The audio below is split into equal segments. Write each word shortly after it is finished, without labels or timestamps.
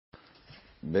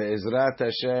Be'ezrat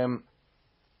Hashem,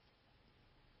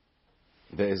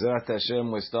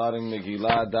 we're starting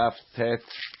Megillah Daf Tet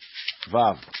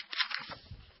Vav.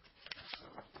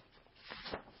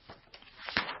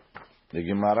 The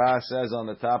Gemara says on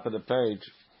the top of the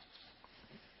page,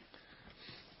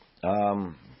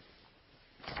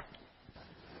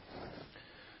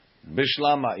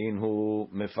 Bishlama inhu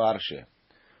mefarshe.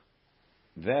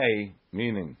 They,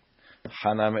 meaning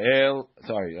Hanamel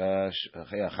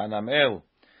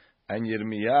and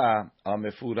Yirmiyah are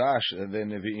mefurash the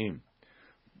Nevi'im.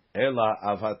 Ela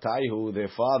avataihu, their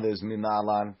fathers,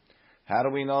 minalan. How do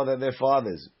we know that they're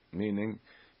fathers? Meaning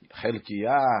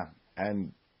Hilkiah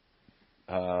and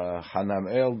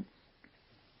Hanamel,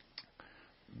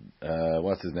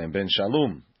 what's his name? Ben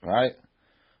Shalom, right?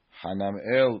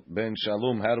 Hanamel ben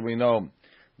Shalom. How do we know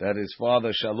that his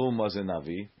father Shalom was a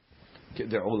Navi?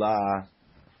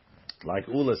 Like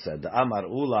Ula said, the Amar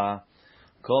Ula,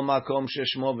 Kol makom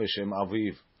sheshmo v'shem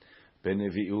aviv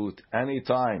beneviut. Any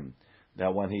time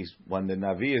that when the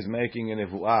Navi is making a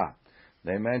nevuah,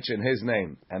 they mention his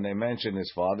name and they mention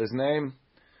his father's name.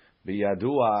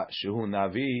 Biyadua shehu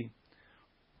Navi,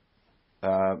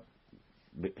 shehu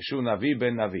Navi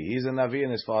ben Navi. He's a Navi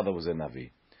and his father was a Navi.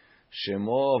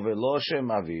 Shemo velo shem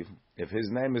aviv. If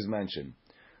his name is mentioned,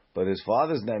 but his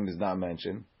father's name is not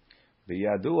mentioned,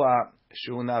 biyadua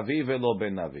shehu Navi velo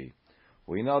ben Navi.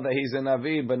 We know that he's a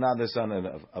Navi, but not the son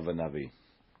of a Navi.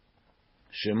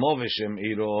 Shemo v'shem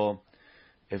iro.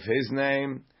 If his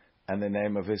name and the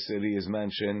name of his city is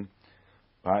mentioned,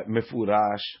 right,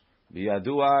 mefurash,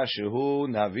 biyadua shehu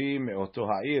Navi me'oto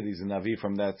ha'ir. He's a Navi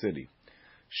from that city.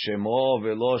 Shemo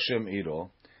velo shem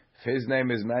iro. If his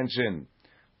name is mentioned,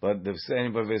 but the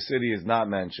name of his city is not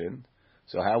mentioned,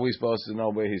 so how are we supposed to know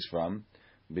where he's from?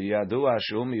 Biyadua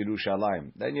shehu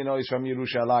Yerushalayim. Then you know he's from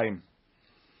Yerushalayim.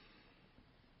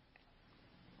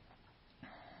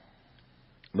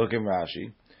 Look in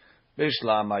Rashi.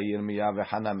 Bishlama Yirmiyah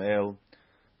v'Hanamel.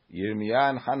 Yirmiyah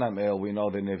and Hanamel, we know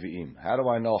the Nevi'im. How do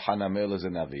I know Hanamel is a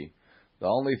Navi? The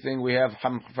only thing we have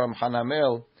from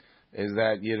Hanamel is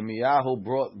that Yirmiyahu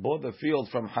bought the field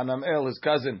from Hanamel, his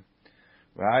cousin.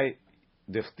 Right?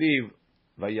 Dichtiv,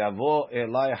 Vayavo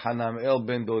Elai Hanamel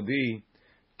ben Dodi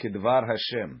Kidvar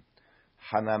Hashem.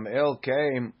 Hanamel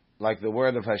came like the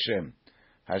word of Hashem.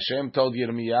 Hashem told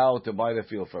Yirmiyahu to buy the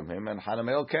field from him, and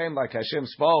Hanamel came like Hashem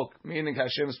spoke, meaning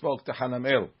Hashem spoke to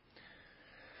Hanamel.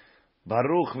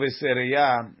 Baruch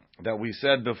v'Seriyah, that we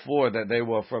said before that they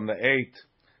were from the eight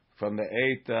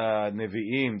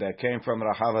Nevi'im that came from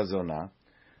Rahav Hazonah.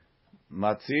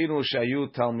 Matzinu shayu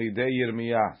talmidei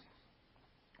Yirmiyah.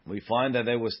 We find that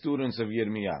they were students of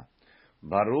Yirmiyah.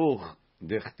 Baruch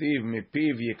dichtiv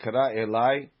mipiv yikra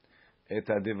elai et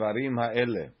hadivarim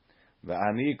ha'ele.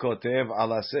 V'ani kotev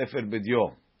ala sefer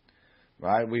b'dio.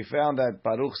 Right? We found that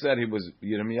Baruch said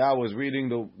Yirmiyah was reading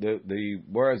the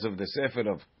words of the sefer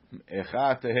of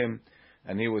Echa to him,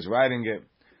 and he was writing it.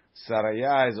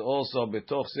 Saraya is also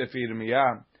betoch sefer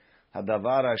Yirmiyah.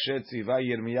 Hadavar asher tziva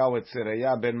Yirmiyah et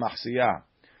Saraya ben Mahsiyah.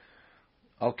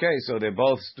 Okay, so they're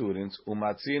both students.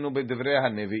 Umatzinu b'divrei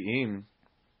ha-nevi'im.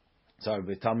 Sorry,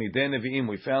 b'talmidei nevi'im.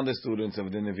 We found the students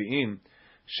of the nevi'im.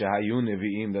 Shehayu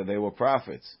nevi'im, that they were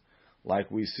prophets.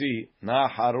 Like we see, Na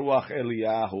haruach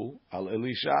Eliyahu al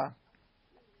Elisha.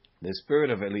 The spirit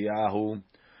of Eliyahu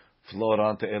flowed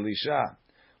onto Elisha.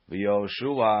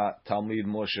 V'Yoshua Talmid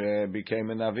Moshe became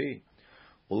a Navi.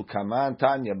 Ulkaman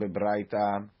Tanya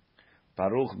bebraita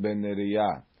Baruch ben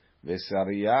Neriah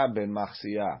v'Sariah ben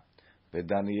Machsiyah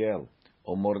v'Daniel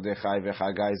o Mordechai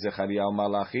v'Chagai Zechariah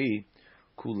Malachi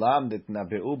kulam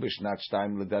detnabeu b'shnat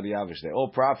shtayim l'Daryavish. They all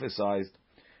prophesied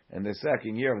in the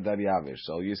second year of Daryavish.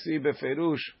 So you see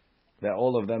beferush that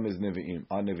all of them are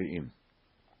Nevi'im.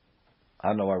 I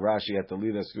don't know why Rashi had to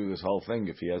lead us through this whole thing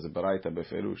if he has a baraita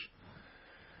beferush.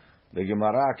 The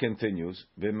Gemara continues,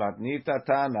 B'matnita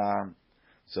Tana.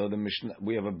 So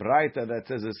we have a baraita that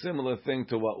says a similar thing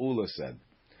to what Ula said.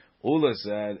 Ula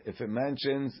said, if it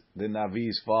mentions the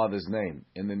Navi's father's name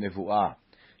in the Nevu'ah,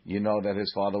 you know that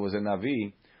his father was a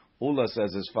Navi. Ula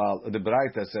says the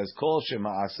baraita says, Kol Shema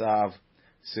Asav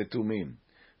Situmim.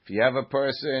 If you have a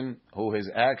person who his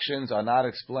actions are not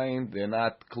explained, they're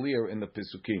not clear in the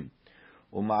Pisukim.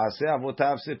 Umaaseh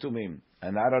avotav situmim.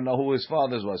 And I don't know who his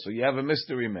fathers was. So you have a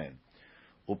mystery man.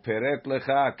 Uperet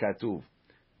lecha katuv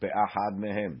be'ahad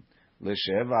mehem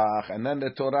l'shevach. And then the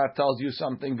Torah tells you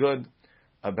something good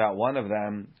about one of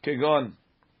them. Kigon.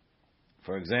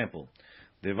 For example,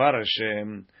 Devar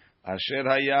Hashem Asher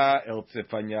haya el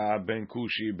Tzefanya ben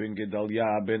Kushi ben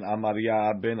Gedalia ben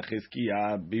Amaria ben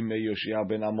Chizkiah ben Yoshia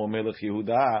ben Amo Melech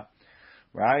Yehuda.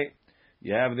 Right?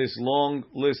 You have this long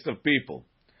list of people.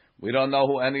 We don't know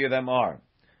who any of them are.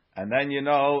 And then you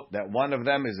know that one of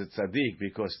them is a tzaddik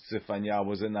because Tzifanya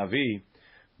was a Navi.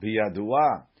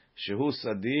 Biyadua, shehu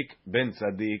tzaddik ben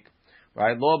tzaddik.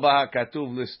 Right? Lo baha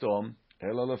katuv listom,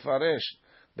 elo lefaresh.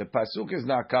 The pasuk is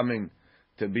not coming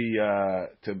to be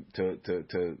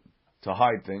to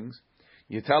hide things.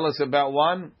 You tell us about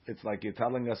one, it's like you're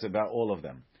telling us about all of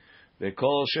them.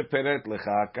 V'kol sheperet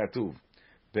lecha katuv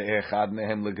be'echad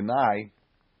mehem legnai.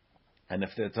 And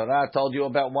if the Torah told you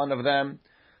about one of them,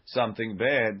 something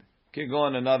bad, could go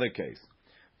in another case.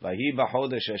 Vahi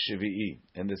b'chodesh hashvi'i,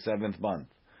 in the 7th month.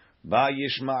 Ba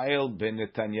Yishmael ben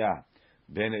Netanya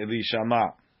ben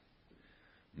Elishama.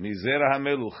 Mizera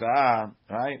hamelucha,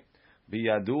 right?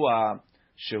 Biyadua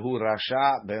shehu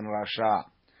Rasha ben Rasha.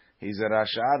 He's a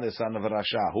Rasha, the son of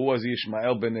Rasha. Who was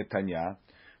Yishmael ben Netanya?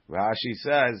 Rashi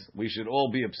says we should all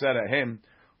be upset at him.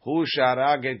 Hu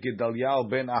sharag et Gedaliah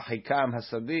ben Ahikam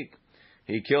hasadik.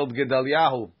 He killed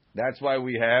Gedaliah. That's why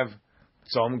we have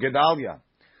Tzom Gedalia.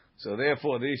 So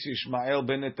therefore, this Yishmael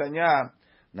ben Netanya,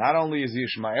 not only is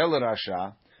Yishmael a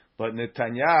Rasha, but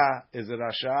Netanya is a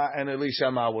Rasha, and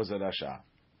Elishama was a Rasha.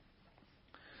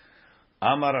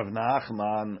 Amar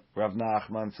Rav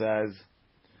Nachman says,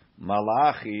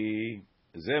 Malachi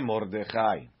ze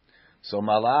Mordechai. So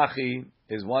Malachi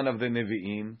is one of the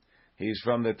Nevi'im. He's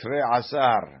from the Tre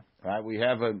Asar. Right? We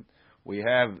have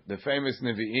the famous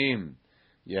Nevi'im.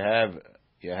 You have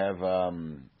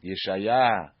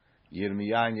Yeshaya,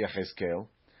 Yirmiyah, and Yechezkel.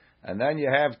 And then you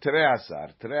have Tre Asar.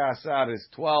 Tre Asar is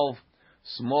 12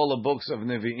 smaller books of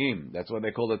Nevi'im. That's what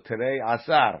they call it, Tre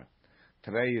Asar.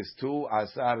 Tre is 2,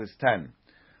 Asar is 10.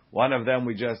 One of them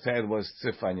we just had was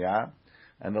Tzifanya.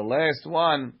 And the last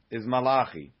one is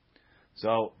Malachi.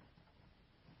 So,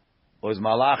 was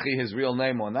Malachi his real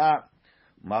name or not?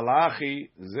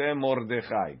 Malachi ze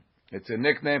Mordechai. It's a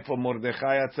nickname for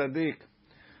Mordechai HaTzadik.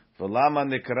 V'lama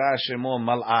nikra shemo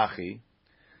Malachi.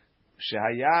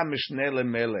 Shehaya mishneh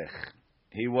lemelech.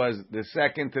 He was the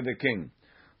second to the king.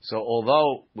 So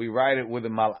although we write it with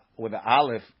a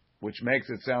aleph, which makes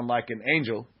it sound like an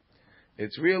angel,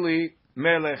 it's really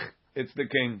melech. It's the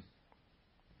king.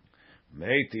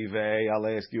 Meitivei, I'll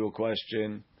ask you a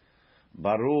question.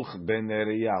 Baruch ben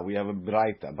Neriah. We have a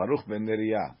braita. Baruch ben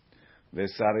Neriah.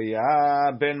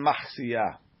 Vesariah ben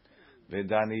Machsiyah.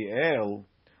 Vedaniel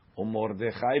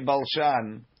u'Mordechai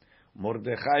Balshan.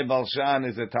 Mordechai Balshan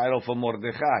is a title for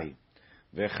Mordechai.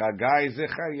 Vechagai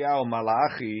Zechariah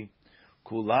Malachi.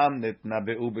 Kulam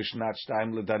nitnabeu b'shnat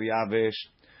shtayim l'Daryavesh.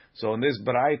 So in this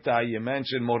braita, you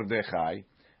mention Mordechai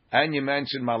and you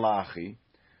mention Malachi,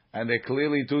 and they're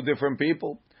clearly two different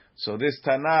people. So this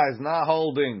Tana is not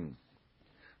holding.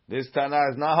 This Tana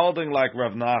is not holding like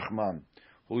Rav Nachman,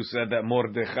 who said that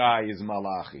Mordechai is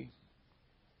Malachi.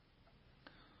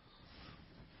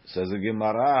 Says the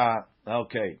Gemara,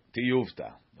 okay,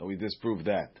 Tiyufta. We disproved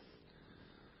that.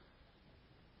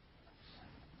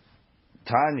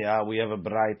 Tanya, we have a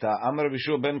braita. Amar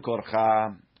Bishu ben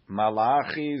Korcha,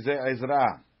 Malachi ze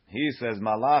Ezra. He says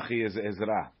Malachi is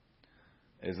Ezra.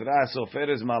 Ezra Sofer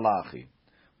is Malachi.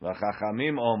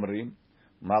 V'chachamim omrim,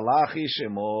 Malachi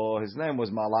Shemo, his name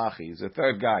was Malachi. He's the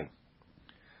third guy.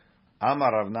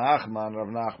 Amar Rav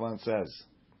Nachman says,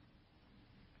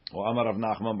 or Amar Rav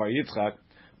Nachman bar Yitzchak,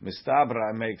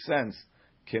 Mistabra, it makes sense.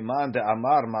 Kiman de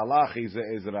Amar Malachi ze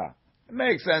Ezra. It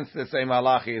makes sense to say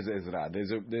Malachi is Ezra.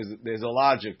 There's a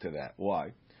logic to that.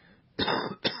 Why?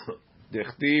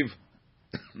 Dechtiv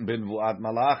bin Vuat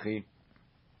Malachi.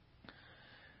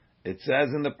 It says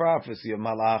in the prophecy of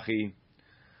Malachi,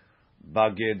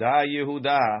 Bageda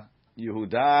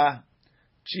Yehuda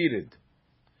cheated.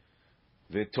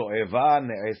 V'to'eva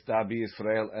ne'esta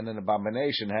b'Yisrael, and an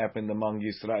abomination happened among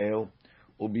Yisrael,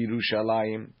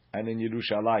 u'b'Yerushalayim, and in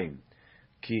Yerushalayim.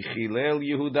 Ki chilel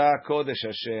Yehuda kodesh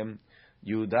Hashem,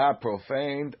 Yehuda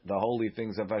profaned the holy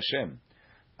things of Hashem.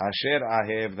 Asher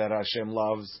ahev, that Hashem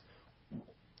loves,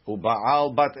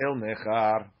 u'ba'al bat el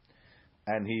nechar,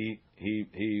 and he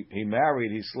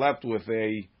married, he slept with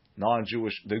a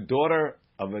non-Jewish, the daughter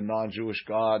of a non-Jewish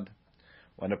god.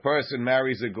 When a person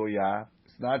marries a goya,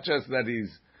 it's not just that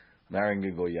he's marrying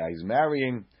a goya, he's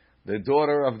marrying the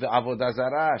daughter of the Avodah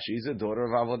Zarah. She's a daughter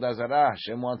of Avodah Zarah.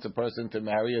 Hashem wants a person to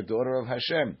marry a daughter of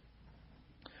Hashem.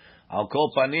 Al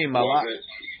kol panim,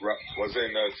 was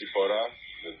it Tzipora,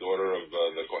 the daughter of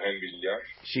the Kohen Binyan?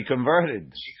 She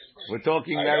converted. We're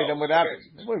talking married them without.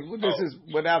 Okay. This is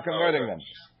without converting them.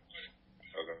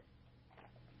 Okay.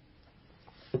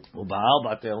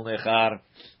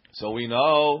 So we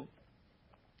know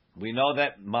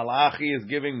that Malachi is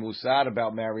giving musar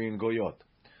about marrying goyot.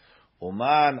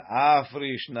 Uman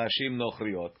afrish nashim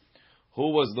nochriot.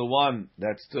 Who was the one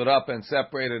that stood up and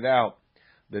separated out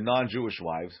the non-Jewish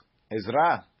wives?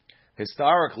 Ezra.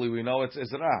 Historically, we know it's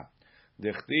Ezra.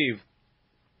 Dechtiv,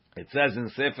 it says in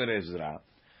Sefer Ezra,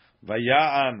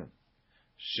 Vaya'an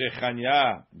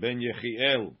Shechanya ben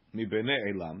Yechiel mi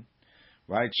Bnei Elam.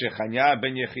 Right? Shechanya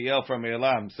ben Yechiel from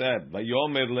Elam said,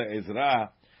 Vayomer le'Ezra,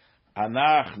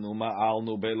 Anachnu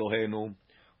ma'alnu be'Elohenu.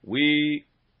 We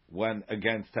went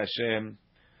against Hashem.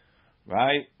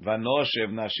 Right?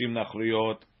 Vanoshev nashim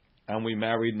nachriyot. And we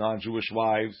married non-Jewish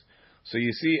wives. So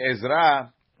you see,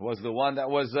 Ezra was the one that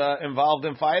was involved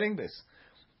in fighting this.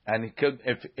 And he could,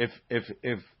 if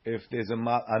there's a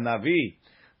Navi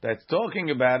that's talking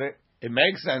about it, it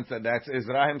makes sense that that's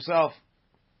Ezra himself.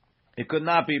 It could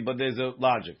not be, but there's a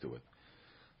logic to it.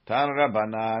 Tan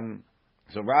Rabbanan.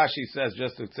 So Rashi says,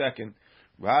 just a second,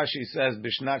 Rashi says,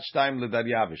 Bishnat Shtayim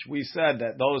L'Daryavish. We said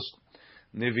that those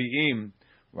Nevi'im,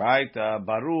 right,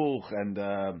 Baruch and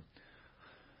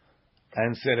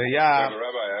Seraya. Rabbi,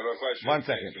 I have a question. One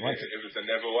second. If it's a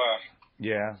Nevuah.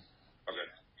 Yeah. Okay.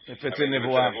 If it's a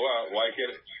Nevuah. Why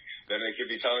can't it? Then it could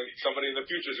be telling somebody in the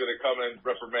future is going to come and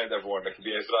reprimand everyone. That could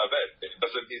be Ezra then. It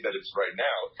doesn't mean that it's right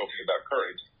now. It's talking about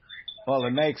current. Well,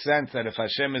 it makes sense that if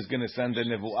Hashem is going to send a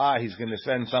Nevuah, He's going to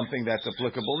send something that's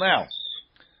applicable now.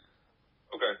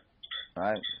 Okay.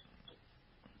 Right?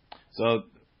 So,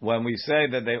 when we say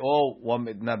that they all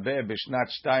Nabeh Bishnat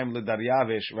Shtayim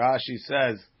L'Daryavish, Rashi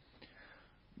says,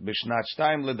 Bishnat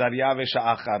Shtayim L'Daryavish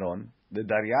Ha'acharon. The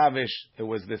Daryavish, it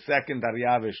was the second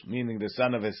Daryavish, meaning the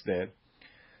son of Esther.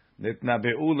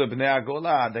 Nitnabe'u lebnei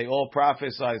Agola, they all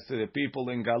prophesied to the people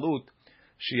in Galut,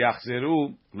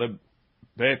 Shiachzeru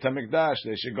leBeit HaMikdash,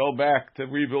 they should go back to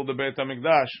rebuild the Beit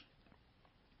HaMikdash.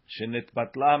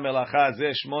 Shenitbatla melacha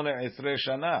zeh 18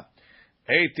 shana.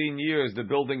 18 years the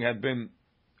building had been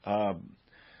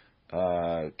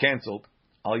cancelled.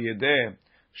 Al yedeh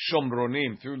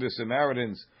Shomronim, through the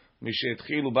Samaritans,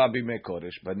 Mishetchilu Babi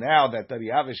Mekodesh. But now that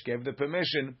Daryavish gave the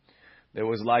permission, there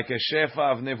was like a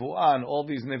shefa of nevuah and all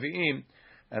these nevi'im,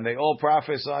 and they all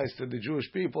prophesied to the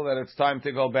Jewish people that it's time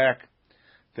to go back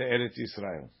to Eretz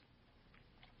Yisrael.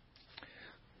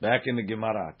 Back in the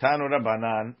Gemara, Tanu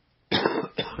Rabbanan.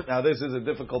 Now this is a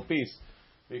difficult piece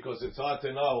because it's hard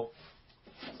to know.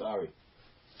 Sorry,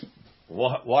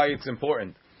 why it's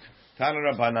important. Tanu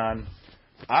Rabbanan,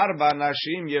 Arba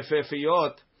Nashim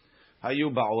Yefefiyot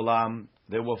Hayu Ba'olam.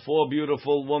 There were 4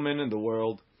 beautiful women in the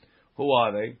world. Who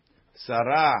are they?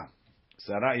 Sarah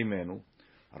Imenu,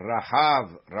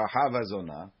 Rahav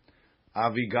Azona,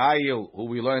 Avigail, who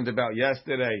we learned about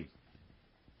yesterday,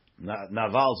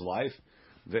 Naval's wife,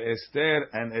 the Esther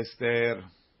and Esther.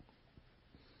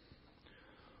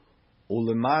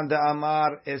 Ulemanda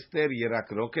Amar Esther Yirak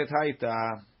Roket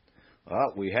Haita.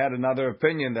 We had another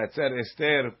opinion that said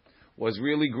Esther was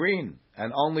really green,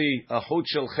 and only a Chut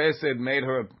Shel Chesed made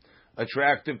her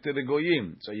attractive to the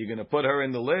Goyim. So you're going to put her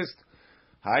in the list?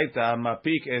 Haita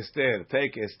mapik Esther,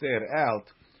 take Esther out,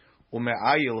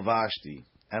 ume'ayil Vashti,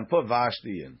 and put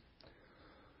Vashti in.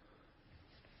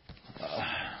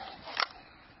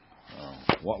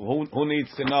 Who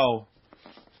needs to know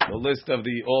the list of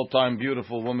the all-time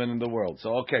beautiful women in the world?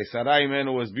 So, okay, Sarai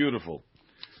Imenu was beautiful,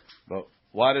 but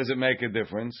why does it make a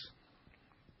difference?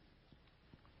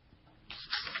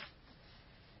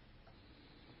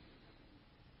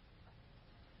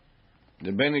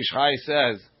 The Ben Ish Chai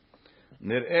says,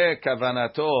 Nir'eh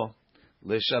kavanato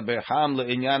leshabecham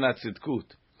le'inyan hatzidkut.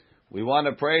 We want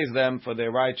to praise them for their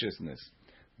righteousness.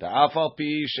 Da'af al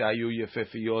pi shayu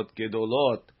yefefiyot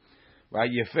gedolot.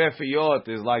 Right, yefefiyot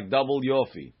is like double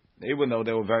yofi. Even though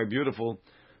they were very beautiful,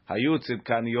 hayu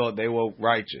tzidkaniyot, they were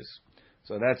righteous.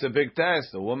 So that's a big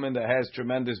test. A woman that has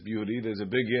tremendous beauty, there's a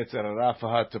big yetzer hara for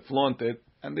her to flaunt it,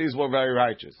 and these were very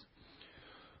righteous.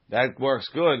 That works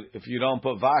good if you don't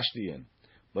put Vashti in.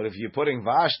 But if you're putting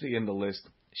Vashti in the list,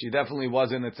 she definitely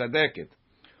wasn't a tzaddiket.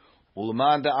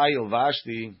 Ulman da'ayil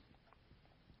Vashti,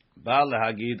 ba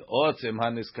lehagid otzim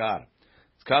haniskar.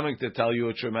 It's coming to tell you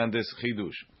a tremendous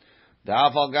chidush.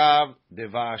 Da'af al-gav de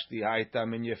Vashti haita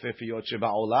min yefefiyot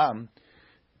sheba'olam.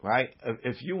 Right?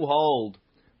 If you hold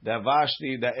that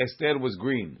Vashti, that Esther was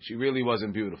green, she really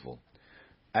wasn't beautiful.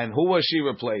 And who was she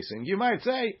replacing? You might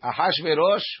say,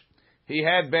 Ahashverosh. He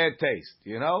had bad taste,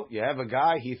 you know. You have a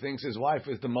guy, he thinks his wife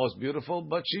is the most beautiful,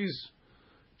 but she's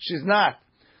not.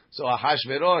 So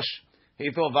Ahashverosh,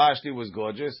 he thought Vashti was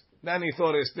gorgeous. Then he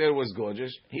thought Esther was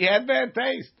gorgeous. He had bad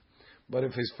taste. But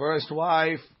if his first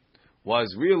wife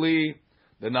was really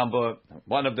the number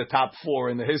one of the top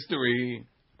 4 in the history,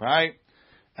 right?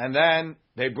 And then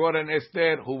they brought in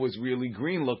Esther, who was really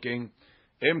green looking.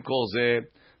 Im kol zeh,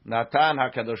 Natan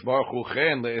HaKadosh Baruch Hu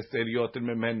chen leEsther yoter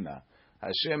mimenna.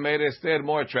 Hashem made Esther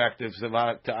more attractive to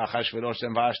Achashverosh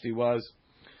than Vashti was.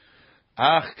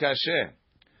 Ach kashe.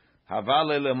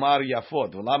 Havale lemar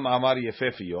yafot. V'lama amar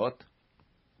yefefiyot.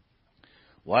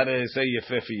 Why did it say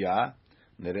yefefiyah?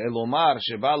 Nere lomar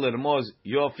sheba lermoz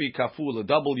yofi kaful, a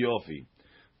double yofi.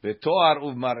 Betoar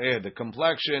uvmar'eh, the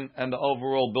complexion and the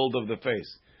overall build of the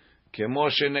face. Kemo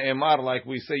shene'emar, like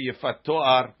we say yefat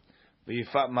toar,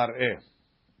 v'yefat mar'eh.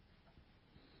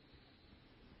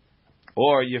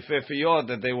 Or yefefiyot,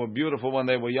 that they were beautiful when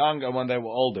they were young and when they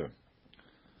were older.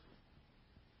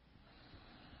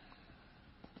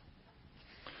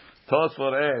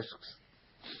 Tosfot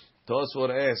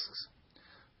asks,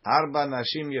 Arba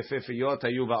nashim yefefiyot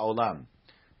hayu ba'olam.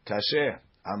 Kasher,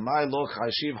 amai lo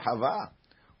chashiv Chava.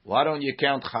 Why don't you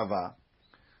count Chava?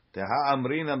 Teha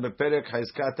amrina beperek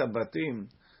haizkat batim.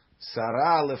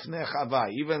 Sarah lefne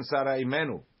Chava. Even Sarah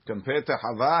imenu, compared to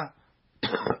Chava,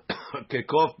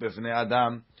 kekof befne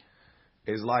Adam,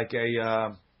 is like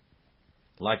a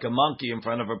monkey in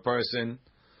front of a person.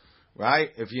 Right?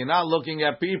 If you're not looking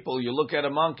at people, you look at a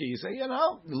monkey, you say, it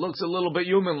looks a little bit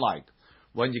human-like.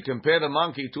 When you compare the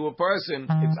monkey to a person,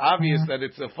 it's obvious that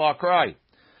it's a far cry.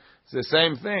 It's the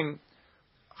same thing.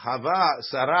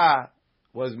 Sarah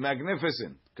was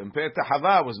magnificent. Compared to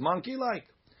Chava, was monkey-like.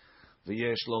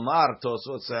 V'yesh lomar,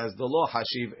 Tosfot says, the lo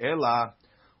hashiv ela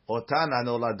otana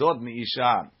noladot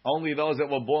mi'isha. Only those that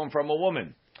were born from a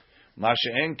woman. Ma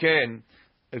she'en ken,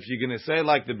 if you're going to say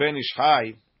like the Ben Ish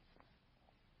Chai,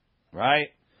 right?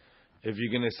 If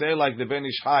you're going to say like the Ben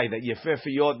Ish Chai, that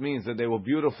Yefefiyot means that they were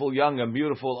beautiful young and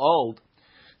beautiful old,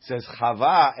 says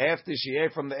Chava, after she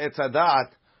ate from the Etz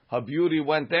Hadat, her beauty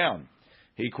went down.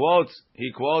 He quotes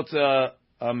a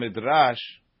midrash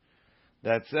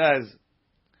that says,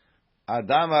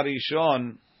 Adam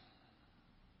Arishon,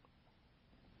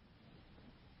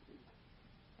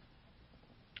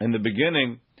 in the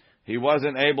beginning, he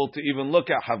wasn't able to even look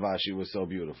at Chava, she was so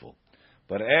beautiful.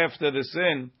 But after the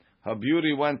sin, her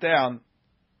beauty went down,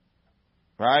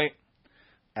 right?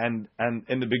 And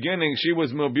in the beginning, she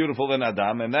was more beautiful than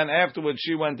Adam, and then afterwards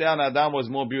she went down, Adam was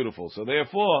more beautiful. So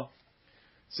therefore,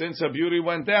 since her beauty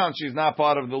went down, she's not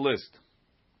part of the list.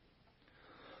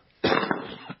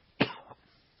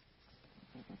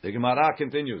 The Gemara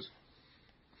continues.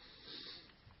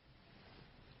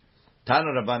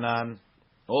 Tana Rabbanan,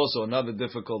 also another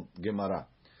difficult Gemara.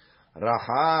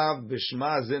 Rachav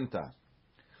b'shma zinta.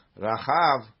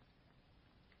 Rachav,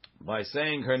 by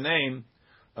saying her name,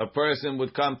 a person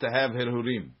would come to have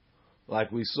Hirhurim.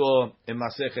 Like we saw in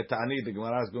Masechet Ta'anit, the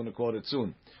Gemara is going to quote it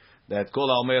soon. That Kol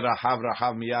Ha'omer Rachav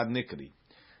Rachav Miyad Nikri.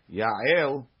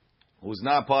 Ya'el, who's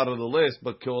not part of the list,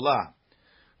 but Keolah.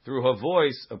 Through her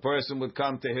voice, a person would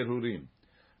come to Hirhurim.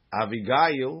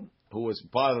 Avigail, who was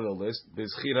part of the list,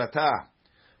 Bizchirata,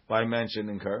 by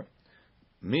mentioning her.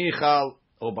 Michal,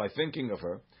 or by thinking of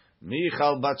her.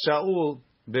 Michal Bat Shaul,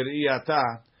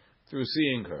 Bir'iyata, through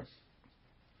seeing her.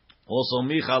 Also,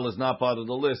 Michal is not part of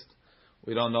the list.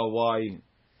 We don't know why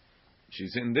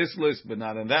she's in this list, but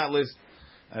not in that list.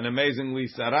 And amazingly,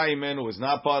 Sarai Menu is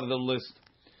not part of the list.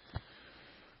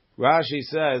 Rashi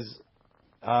says,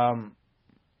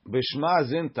 Bishma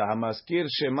zinta, hamaskir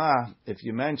shema, if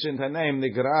you mentioned her name,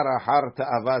 nigrara har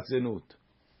ta'avat zinut.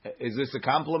 Is this a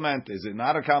compliment? Is it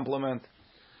not a compliment?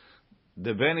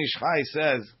 The Ben Ish Chai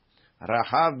says,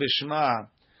 Rachav bishma,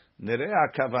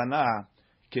 nerea kavana,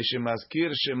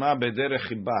 kishemaskir shema bederech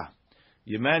chibah.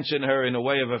 You mention her in a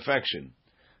way of affection.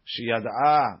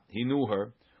 Shiyad'a, he knew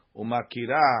her.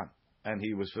 Umakira, and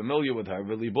he was familiar with her.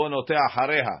 V'libo notea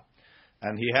hareha,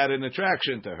 and he had an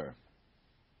attraction to her.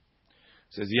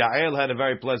 It says Yael had a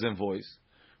very pleasant voice.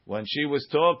 When she was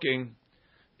talking,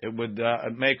 it would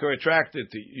make her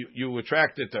attracted to you. You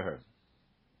attracted to her.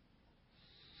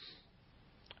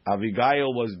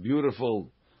 Abigail was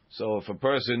beautiful, so if a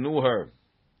person knew her,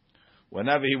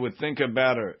 whenever he would think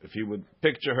about her, if he would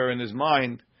picture her in his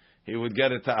mind, he would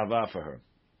get a ta'ava for her.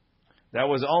 That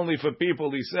was only for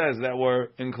people, he says, that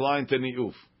were inclined to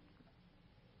ni'uf.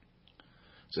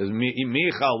 Says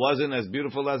Michal wasn't as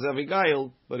beautiful as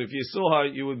Abigail, but if you saw her,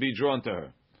 you would be drawn to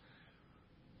her.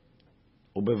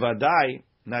 Ubevadai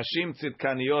nashim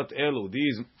tzidkaniyot elu.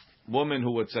 These women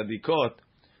who were tzadikot,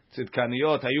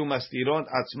 tzidkaniyot hayu mastirot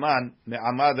atzman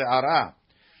me'amad ara.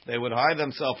 They would hide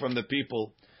themselves from the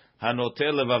people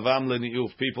hanotel levavam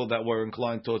leniuf, people that were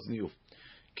inclined towards niuf.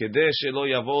 Kedeh shelo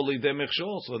yavo lidei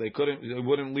mechshol, so they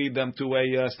wouldn't lead them to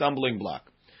a stumbling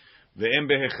block.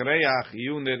 And if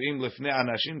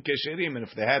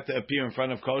they had to appear in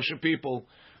front of kosher people,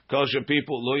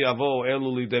 lo yavo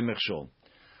elu lidei mechshol.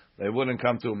 They wouldn't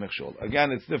come to a mechshol.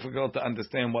 Again, it's difficult to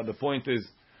understand what the point is.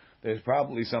 There's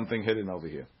probably something hidden over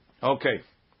here. Okay.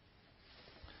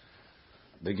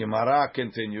 The Gemara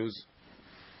continues.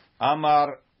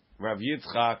 Amar Rav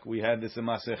Yitzchak, we had this in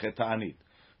Masechet Ta'anit.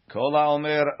 Kol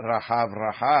ha'omer Rahav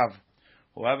Rahav.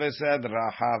 Whoever said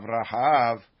Rahav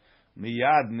Rahav,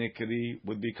 miyad nikri,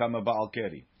 would become a Baal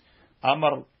Keri.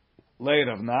 Amar le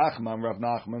Rav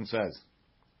Nachman says,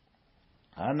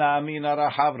 Hana amina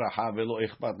Rahav Rahav elo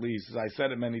ichpat li. I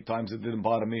said it many times, it didn't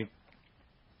bother me.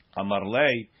 Amar le,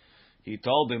 he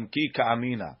told him, Ki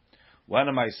ka'amina. When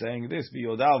am I saying this?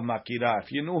 Biyodav makira.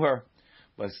 If you knew her,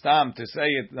 but stam, to say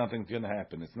it, nothing's going to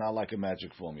happen. It's not like a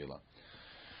magic formula.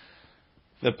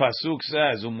 The pasuk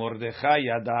says, "Mordechai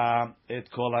yada et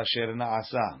kol asher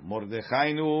naasa."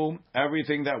 Mordechai knew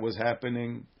everything that was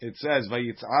happening. It says,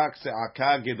 "Vayitzak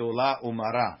se'aka gedola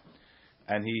umara,"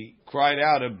 and he cried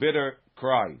out a bitter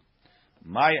cry.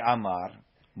 My amar,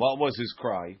 what was his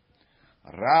cry?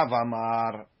 Rav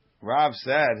amar. Rav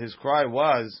said his cry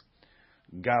was,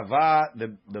 "Gava."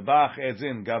 The Bach adds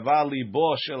in, "Gava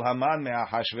libo shel Haman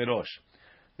me'Achashverosh."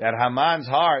 That Haman's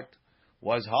heart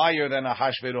was higher than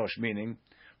Ahashverosh, meaning.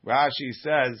 Rashi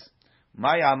says,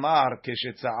 "My amar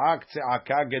kishetzaak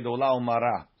tzeaka gedola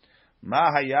umara,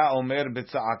 ma haya omer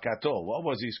betzaakato." What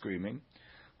was he screaming?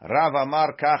 Rav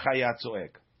amar kach haya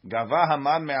tzoek, gava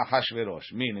Haman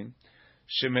me'Achashverosh, meaning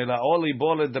shemelao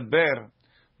libo ledaber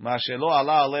ma shelo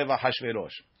ala alev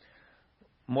Ahashverosh.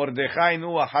 Mordechai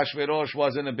knew Ahashverosh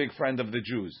wasn't a big friend of the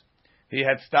Jews. He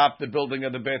had stopped the building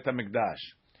of the Beit HaMikdash,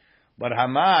 but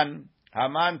Haman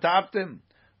topped him.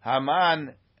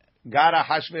 Haman got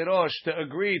Ahashverosh to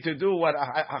agree to do what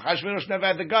Ahashverosh never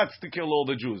had the guts to kill all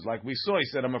the Jews. Like we saw, he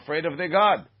said, "I'm afraid of their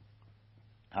God."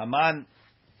 Haman.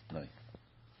 No.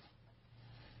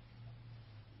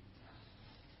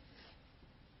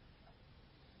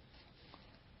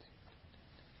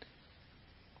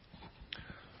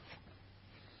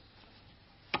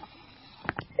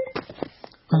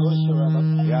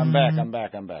 Yeah, I'm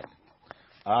back.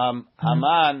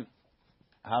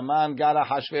 Haman got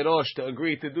Ahashverosh to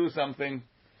agree to do something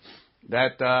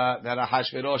that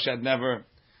Ahashverosh had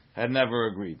never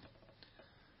agreed.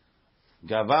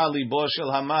 Gava libo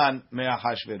shel Haman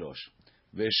me'Ahashverosh.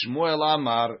 V'Shmuel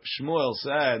amar, Shmuel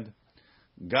said,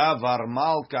 Gavar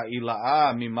malka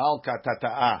ila'a mi malka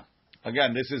tata'a.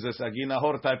 Again, this is a Sagi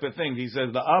Nahor type of thing. He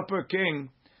says the upper king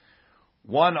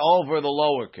won over the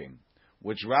lower king,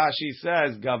 which Rashi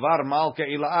says, Gavar malka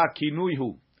ila'a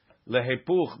kinuyhu.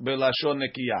 Lehepuch belashon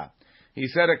nekiya. He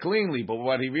said it cleanly, but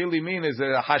what he really means is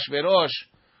that Hashverosh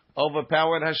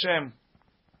overpowered Hashem.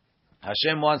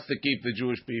 Hashem wants to keep the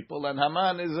Jewish people, and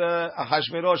Haman is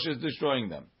Hashverosh is destroying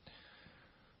them.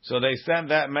 So they sent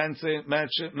that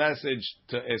message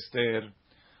to Esther.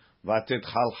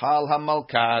 Vatitchalchal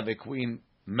hamalka, the queen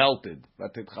melted.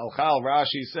 Vatitchalchal,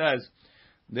 Rashi says,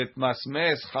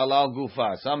 ditmasmes halal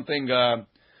gufa, something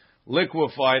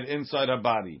liquefied inside her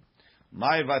body.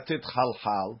 My vatit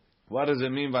chalchal. What does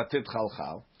it mean vatit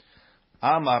chalchal?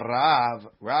 Amar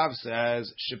Rav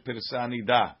says shepirsa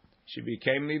nida. She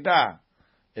became nida.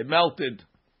 It melted.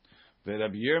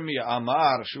 Rabbi Yirmiyah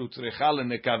amar shutzricha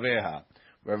lenekaveha.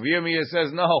 Rabbi Yirmiyah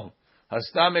says no. Her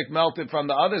stomach melted from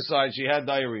the other side. She had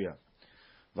diarrhea.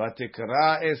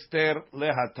 Vatikra Esther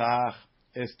lehatach.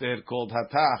 Esther called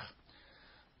hatach.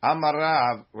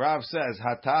 Amar Rav says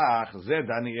hatach ze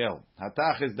Daniel.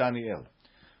 Hatach is Daniel.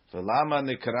 V'lama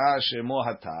nikra shemo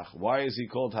hatach. Why is he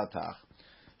called hatach?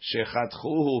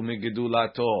 Shechatchuhu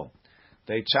migidulato.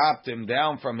 They chopped him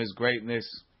down from his greatness.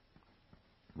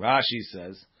 Rashi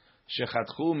says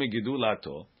shechatchu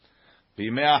migidulato.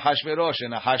 B'imei Ahashverosh,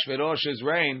 in Ahashverosh's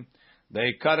reign,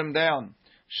 they cut him down.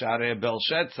 Share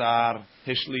Belshazzar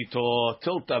hishlito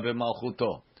tilta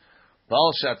b'malchuto.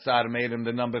 Belshazzar made him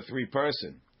the number 3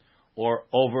 person, or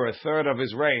over a third of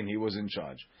his reign he was in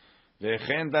charge.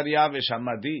 Ve'chen Daryavish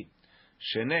Hamadi,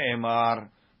 shene'emar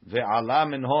ve'ala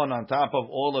minhon, on top of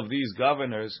all of these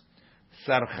governors,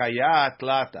 Sarchaya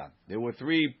Tlata. There were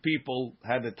 3 people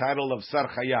had the title of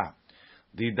Sarchaya.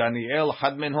 The Daniel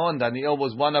had minhon. Daniel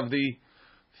was one of the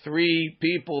 3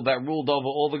 people that ruled over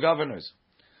all the governors.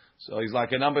 So he's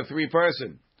like a number 3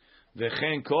 person.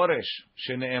 Ve'chen Koresh,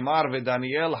 shene'emar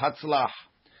ve'Daniel hatzlach,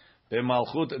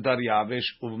 ve'malchut Daryavish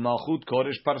u'malchut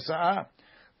Koresh parsa'a.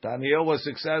 Daniel was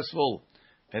successful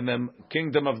in the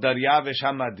kingdom of Daryavish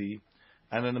Hamadi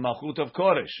and in the Malchut of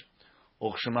Koresh.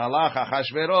 Uchshmalach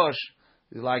Achashverosh,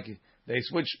 like they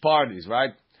switched parties,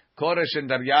 right? Koresh and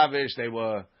Daryavish, they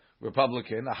were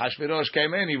Republican. Achashverosh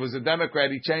came in, he was a Democrat,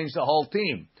 he changed the whole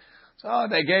team. So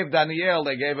they gave Daniel,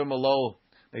 they gave him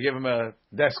a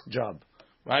desk job,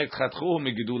 right? Chatchu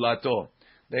migidulato.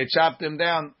 They chopped him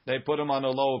down, they put him on a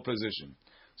lower position.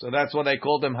 So that's what they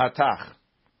called him Hatach.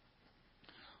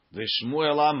 The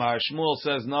Shmuel Amar, Shmuel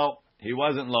says no, he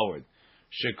wasn't lowered.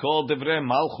 Shekol Divrei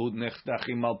Malchut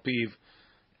Nechtachim Al Piv.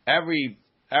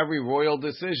 Every royal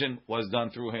decision was done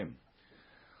through him.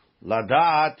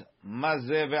 Ladat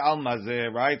Mazeh ve'al Mazeh,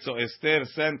 right? So Esther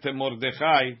sent to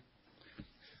Mordechai.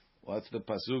 What's the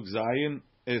pasuk Zayin?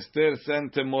 Esther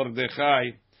sent to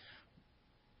Mordechai.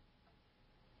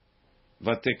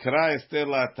 Vatekra Esther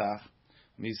latach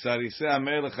misarisei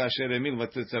hamelech asher emil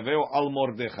v'tetzaveu al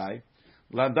Mordechai.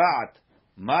 Ladat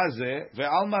Mazeh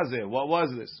ve'al Mazeh. What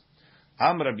was this?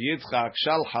 Am Rabbi Yitzchak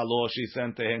shal halo. She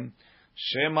sent to him.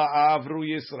 Shema avru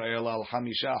Yisrael al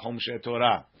hamisha humshe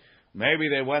Torah. Maybe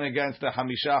they went against the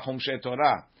hamisha humshe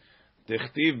Torah.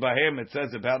 Tichtiv bahem, it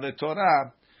says about the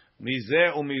Torah,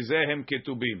 mizeh umizeh hem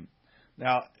ketubim.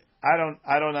 Now, I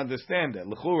don't understand it.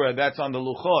 L'chura, that's on the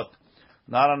luchot,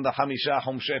 not on the hamisha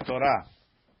humshe Torah.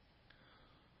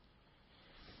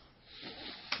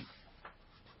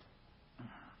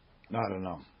 I don't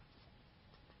know.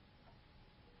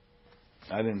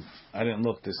 I didn't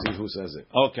look to see who says it.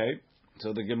 Okay.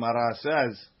 So the Gemara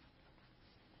says,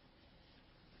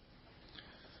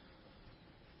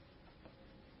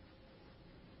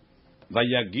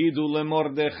 Vayagidu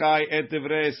leMordechai et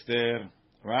divrei Esther.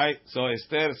 Right? So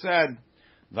Esther said,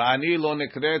 Va'ani lo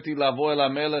nekreti lavo el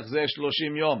hamelech ze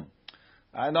 30 yom.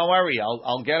 Don't worry,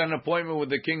 I'll get an appointment with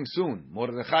the king soon.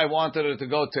 Mordechai wanted her to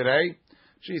go today.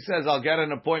 She says, I'll get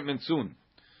an appointment soon.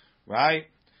 Right?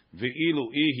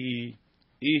 Ve'ilu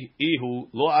ihu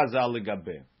lo azal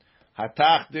legabe.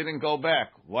 Hatach didn't go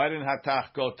back. Why didn't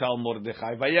Hatach go tell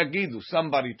Mordechai? Vayagidu,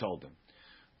 somebody told him.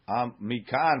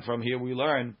 Mikan, from here we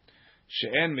learn,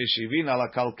 she'en meshivin ala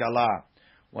kalkala.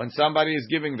 When somebody is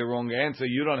giving the wrong answer,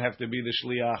 you don't have to be the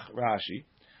shliach. Rashi.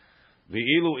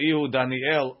 Ve'ilu ihu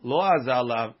Daniel lo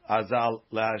azal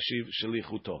la'ashiv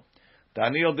shlichuto.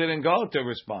 Daniel didn't go to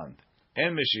respond.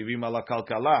 En meshivim ala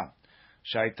kalkala.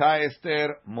 Shaita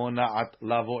Esther mona'at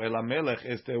lavo el hamelech.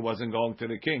 Esther wasn't going to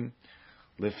the king.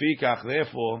 Lefikach,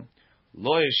 therefore,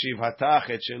 lo yeshiv Hatach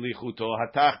et shelichuto.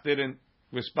 Hatach didn't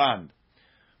respond.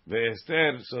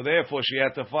 Ve'Esther, so therefore she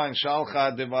had to find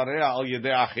shalcha devareha al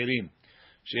yedei achirim.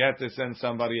 She had to send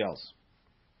somebody else.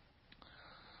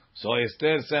 So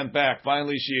Esther sent back.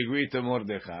 Finally, she agreed to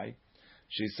Mordechai.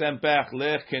 She sent back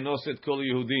lech kenoset kol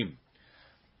Yehudim.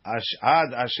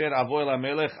 Ad asher avo el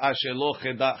hamelech asher lo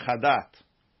chadat.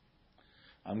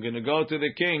 I'm going to go to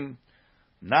the king,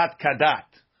 not kadat.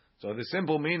 So the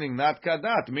simple meaning, not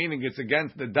kadat, meaning it's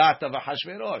against the dat of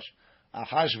Ahashverosh.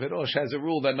 Ahashverosh has a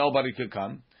rule that nobody could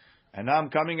come, and I'm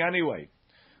coming anyway.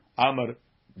 Amar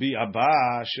bi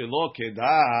abba shelo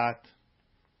kedat.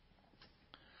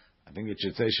 I think it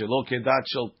should say shelo kedat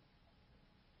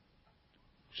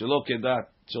shel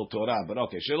Torah, but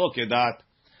okay, shelo kedat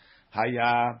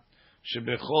haya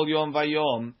shebechol yom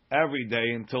vayom, every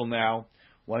day until now,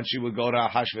 when she would go to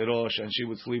Ahashverosh and she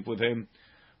would sleep with him,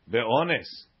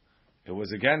 be'ones. It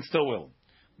was against her will.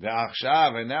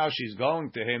 Ve'achshav, and now she's going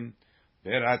to him.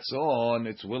 Be'ratzon,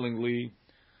 it's willingly.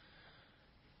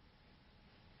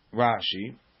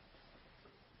 Rashi.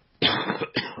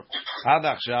 Ad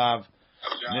achshav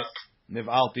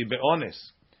niv'alti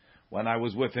be'ones. When I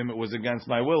was with him, it was against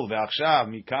my will. Ve'achshav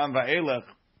mikam va'elech.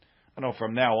 I know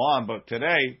from now on, but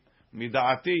today,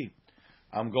 mida'ati.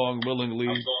 I'm going willingly.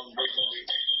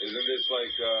 Isn't this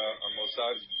like a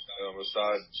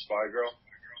Mossad spy girl?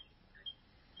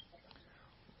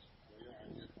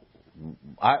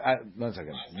 1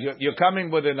 second. You're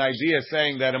coming with an idea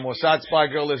saying that a Mossad spy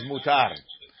girl is mutar.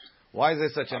 Why is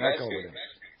there such an echo with it?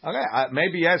 Okay,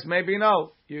 maybe yes, maybe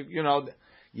no. You know,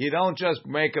 you don't just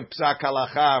make a psak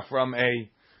halacha from a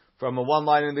one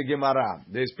line in the Gemara.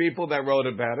 There's people that wrote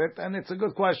about it, and it's a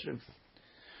good question,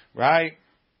 right?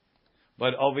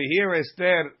 But over here,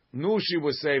 Esther knew she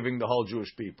was saving the whole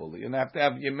Jewish people. You have to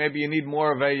have maybe you need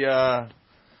more of a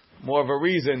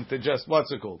reason to just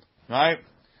what's it called, right?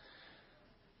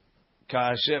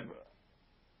 The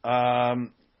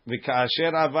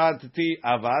kasher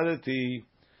avadati,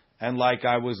 and like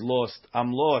I was lost,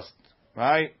 I'm lost,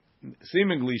 right?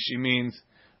 Seemingly she means,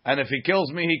 and if he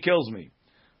kills me, he kills me.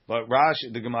 But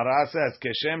Rashi, the Gemara says,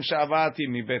 keshem shavati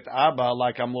mi bet Abba,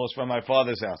 like I'm lost from my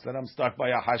father's house, that I'm stuck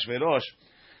by Ahashverosh.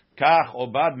 Kach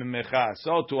obad mimecha,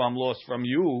 so too I'm lost from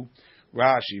you.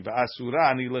 Rashi,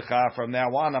 v'asura ani lecha, from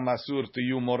now on I'm asur to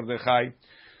you, Mordechai.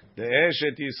 The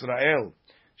Eshet Yisrael,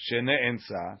 Shene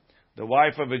the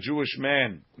wife of a Jewish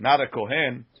man, not a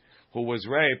Kohen, who was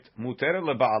raped, muteret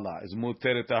leBaala, is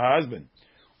muteret to her husband.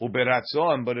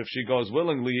 Uberatzon, but if she goes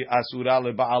willingly, asura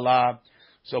leBaala.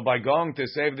 So by going to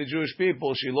save the Jewish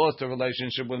people, she lost her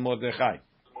relationship with Mordechai.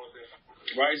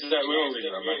 Why is that willingly,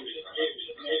 Rabbi?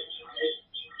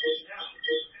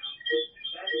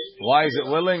 Why is it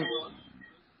willing?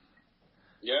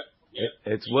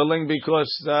 It's willing because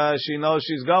she knows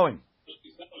she's going.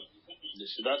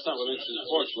 That's not willing to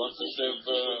support. She wants to save.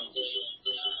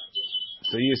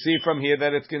 So you see from here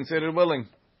that it's considered willing.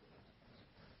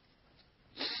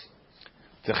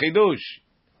 To chidush,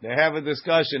 they have a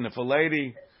discussion. If a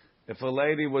lady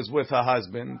was with her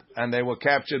husband and they were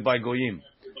captured by goyim,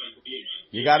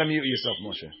 you got to mute yourself,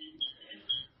 Moshe.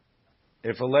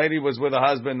 If a lady was with her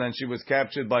husband and she was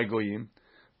captured by goyim,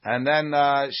 and then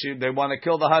they want to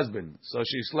kill the husband, so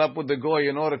she slept with the goy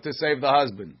in order to save the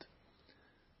husband.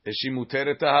 Is she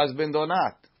muteret to husband or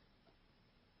not?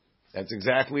 That's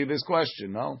exactly this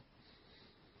question, no?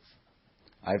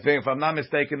 I think, if I'm not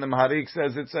mistaken, the Maharik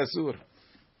says it's asur.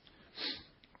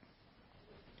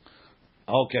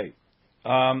 Okay.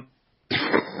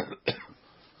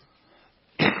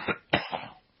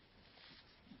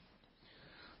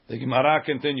 The Gemara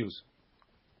continues.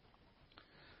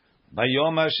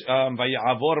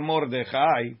 Vayavor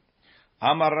Mordechai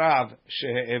Amar Rav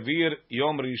she'evir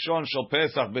Yom Rishon Shel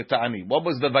Pesach b'Ta'ani. What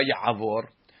was the Vayavor?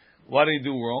 What did he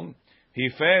do wrong? He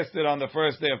fasted on the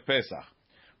first day of Pesach.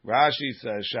 Rashi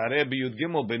says, Sharei b'Yud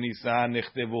Gimel b'Nisan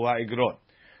nichtevu ha'Igrot.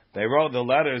 They wrote the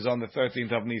letters on the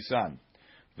 13th of Nisan.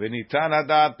 V'nitan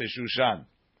hadat b'Shushan.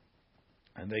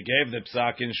 And they gave the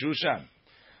psak in Shushan.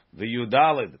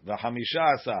 V'Yudalid,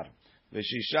 v'Hamisha Asar,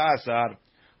 v'Shisha Asar,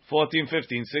 14,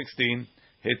 15, 16,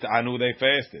 hit'anu, they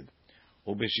fasted.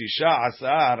 U'b'Shisha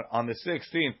Asar, on the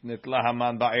 16th, nitla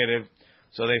haman ba'erev,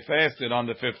 so they fasted on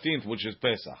the 15th, which is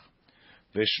Pesach.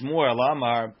 V'Shmuel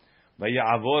Amar,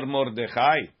 v'Ya'avor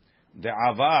Mordechai,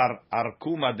 de'avar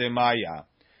arkuma demaya.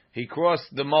 He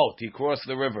crossed the moat, he crossed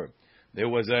the river. There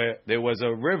was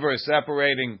a river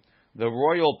separating the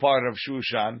royal part of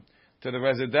Shushan to the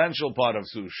residential part of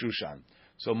Shushan.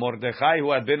 So Mordechai,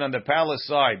 who had been on the palace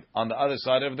side, on the other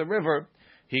side of the river,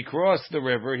 he crossed the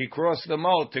river, he crossed the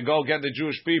moat to go get the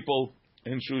Jewish people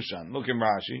in Shushan. Look in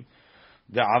Rashi.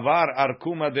 The avar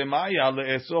arkuma demaya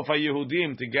le'esof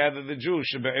haYehudim, to gather the Jews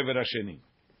shebe'ever hasheni.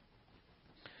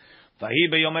 Vahi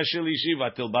b'yom hashlishi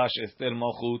v'tilbash Esther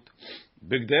malchut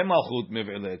bigdei malchut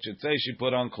miv'elet. Should say she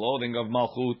put on clothing of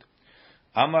malchut.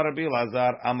 Amar Rabbi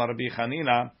Lazar, Amar Rabbi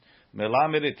Chanina,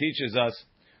 Melamed, it teaches us,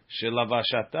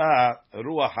 Shelavashata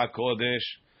Ruach HaKodesh,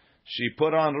 she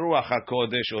put on Ruach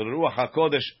HaKodesh, or Ruach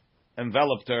HaKodesh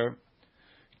enveloped her.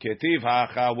 Ketiv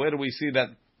Ha'acha, where do we see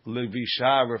that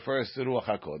Levisha refers to Ruach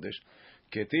HaKodesh?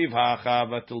 Ketiv Ha'acha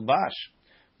v'tilbash.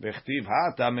 V'chtiv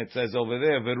Ha'atam, it says over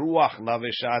there, V'ruach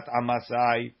Laveshat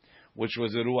Amasai, which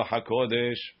was the Ruach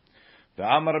HaKodesh.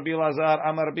 V'Amar Rabbi Lazar,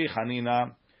 Amar Rabbi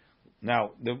Chanina.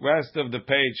 Now, the rest of the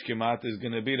page, Kimat, is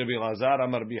going to be Rabbi Lazar,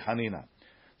 Amar Rabbi Hanina.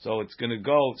 So it's going to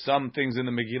go, some things in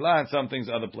the Megillah and some things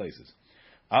other places.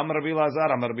 Amar Rabbi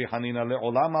Lazar, Amar Rabbi Hanina,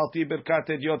 le'olam alti birkat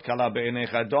edyot kala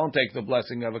be'enecha. Don't take the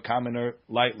blessing of a commoner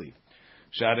lightly.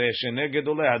 Sharei shenei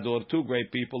gedolei hador, two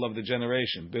great people of the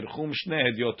generation. Birchum shnei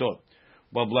hedyotot,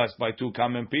 were blessed by two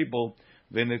common people.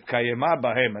 V'nitkayema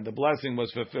bahem, and the blessing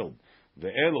was fulfilled.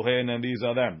 Ve'eluhen, and these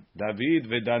are them. David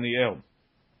ve'Daniel.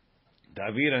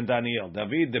 David and Daniel.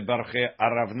 David de Barche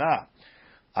Aravna.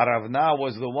 Aravna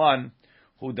was the one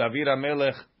who David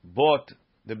HaMelech bought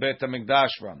the Beit HaMikdash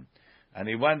from. And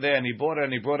he went there and he bought it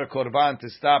and he brought a korban to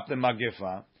stop the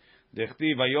Magifa.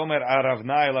 Dechtiv Vayomer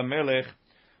Aravna el HaMelech,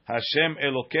 Hashem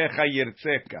Elokecha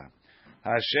Yirtzeka.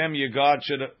 Hashem, your God,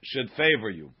 should favor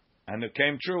you. And it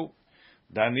came true.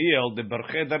 Daniel, the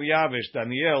Barche Daryavish,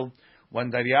 Daniel,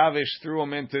 when Daryavish threw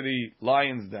him into the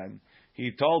lion's den, he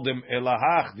told him,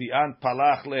 Elahach the ant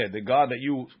palach le, the God that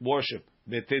you worship,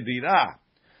 betedira,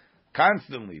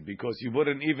 constantly, because you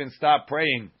wouldn't even stop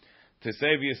praying to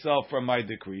save yourself from my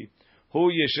decree.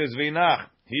 Hu yeshezvinach,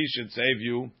 he should save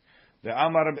you. The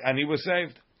Amar, and he was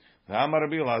saved. The Amar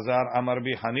Rabbi Lazar, Amar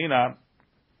Rabbi Hanina,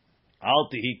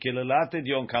 Alti kilelated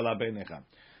yon kala beinecha.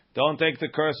 Don't take the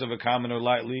curse of a commoner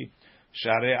lightly.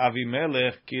 Sharei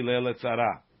Avimelech kilel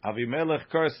tzara. Avimelech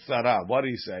cursed Sarah. What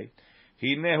did he say?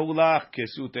 He nehulach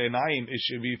kesut enayim. It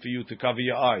should be for you to cover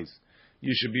your eyes.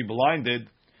 You should be blinded.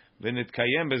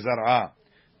 V'nitkayem bezarah.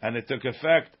 And it took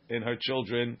effect in her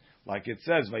children, like it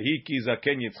says, Vahiki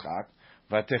zaken Yitzchak,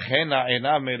 v'techena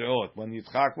enav mereot. When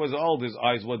Yitzchak was old, his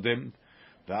eyes were dimmed.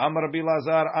 V'amar Rabbi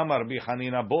Lazar, Amar Rabbi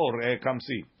Hanina bor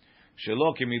kamsi.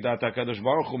 Shelo ki midat HaKadosh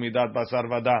Baruch Hu midat basar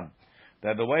vadam.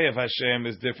 That the way of Hashem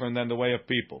is different than the way of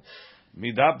people.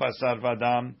 Midat basar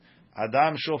vadam.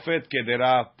 Adam shofet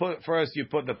kedera. First you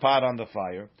put the pot on the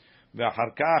fire.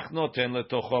 V'acharkach noten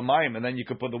letocho mayim. And then you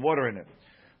could put the water in it.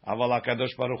 Aval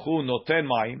HaKadosh Baruch Hu noten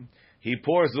mayim. He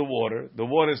pours the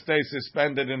water stays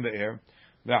suspended in the air.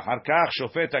 V'acharkach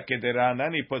shofet kedera. And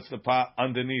then he puts the pot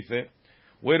underneath it.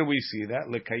 Where do we see that?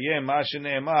 Lekayem ma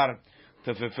shene'emar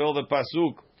to fulfill the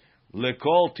pasuk,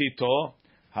 lekol tito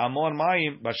hamon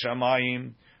mayim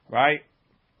bashamayim, right?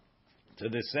 To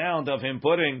the sound of him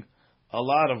putting a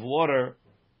lot of water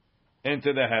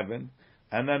into the heaven.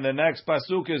 And then the next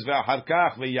pasuk is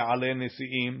ve'harkach ve'ya'ale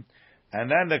nisi'im,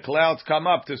 and then the clouds come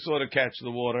up to sort of catch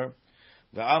the water.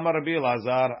 Ve'amar Rabbi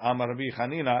Lazar, Amar Rabbi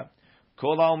Chanina,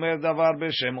 kol ha'omer davar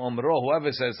b'shem omro,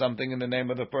 whoever says something in the name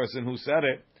of the person who said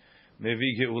it,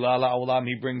 mevi ge'ula la'olam,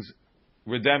 he brings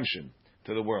redemption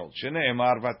to the world.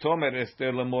 Shne'emar vatomer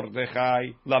Esther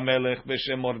leMordechai, lamelech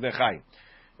b'shem Mordechai.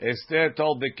 Esther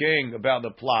told the king about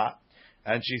the plot,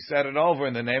 and she said it over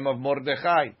in the name of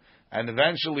Mordechai. And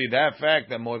eventually that fact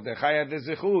that Mordechai had the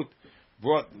zichut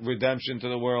brought redemption to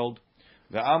the world.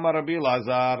 The Amar Rabbi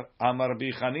Lazar, Amar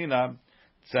Rabbi Chanina,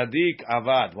 Tzaddik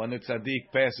Avad. When the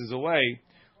Tzaddik passes away,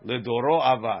 Ledoro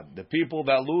Avad. The people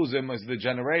that lose him is the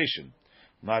generation.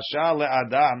 Mashal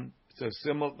le'adam.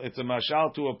 It's a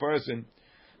mashal to a person.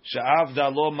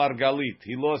 Sha'avda lo margalit.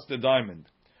 He lost the diamond.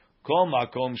 Kol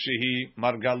makom shehi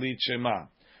margalit shema.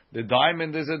 The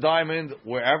diamond is a diamond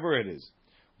wherever it is.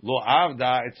 Lo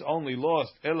avda, it's only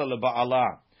lost illa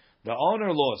leba'ala. The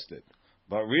owner lost it,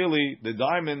 but really the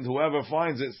diamond, whoever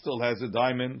finds it, still has a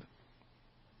diamond.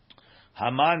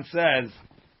 Haman says,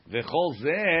 "V'chol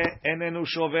zeh enenu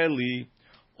shoveli."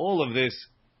 All of this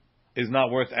is not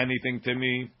worth anything to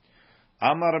me.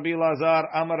 Amar Rabbi Lazar,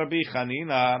 Amar Rabbi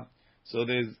Chanina. So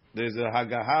there's a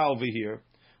hagaha over here.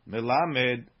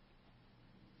 Melamed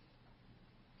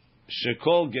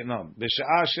shekol genam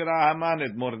b'sha'a shira Haman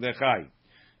et Mordechai.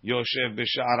 Yoshev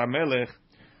b'sha'ar HaMelech,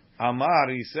 Amar,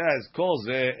 he says, Kol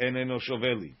zeh eneno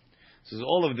shoveli. Says,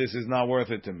 all of this is not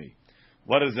worth it to me.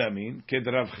 What does that mean? Ked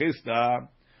Rav Chisda,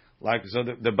 like, so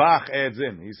the Bach adds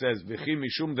in. He says, V'chi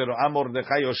mishum dero'a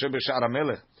Mordechai Yoshev b'sha'ar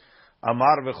HaMelech,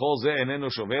 Amar v'chol zeh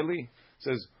eneno shoveli.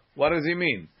 Says, what does he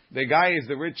mean? The guy is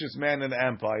the richest man in the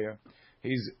empire.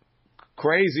 He's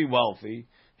crazy wealthy.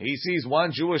 He sees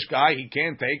one Jewish guy, he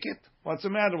can't take it? What's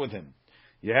the matter with him?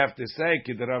 You have to say,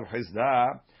 Ked Rav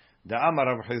Chisda, the Amar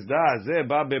Rav Chisda, Ze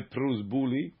ba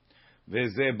bepruzbuli,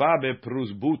 Veze ba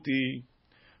bepruzbuti,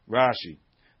 Rashi.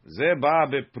 Ze ba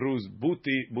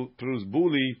bepruzbuli,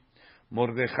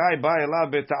 Mordechai ba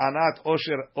elav beta'anat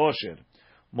osher.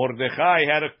 Mordechai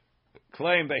had a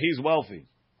claim that he's wealthy.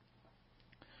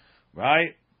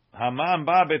 Right? Haman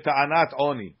ba beta'anat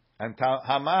oni. And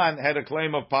Haman had a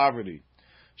claim of poverty.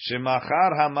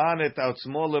 Shemachar Haman et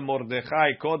atzmo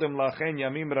leMordechai kodem lachen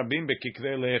yamim rabim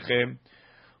bekikre lechem.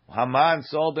 Haman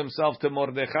sold himself to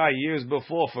Mordechai years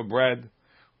before for bread.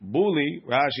 Buli,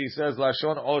 Rashi says,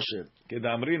 Lashon Osher.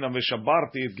 Kedamrina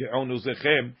v'shabarti et ge'onu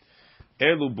zechem.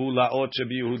 Elu bulaot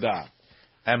shebi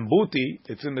And Buti,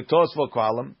 it's in the Tosfot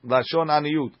column, Lashon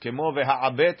Aniyut. Kemo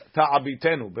v'ha'abet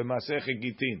ta'abitenu b'masech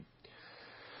gitin.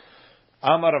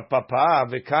 Amar of Papa,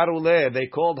 v'karule, they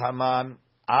called Haman,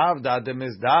 Avda de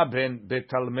mizdaben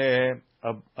betalmeh,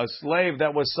 a slave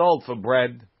that was sold for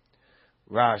bread.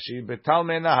 Rashi,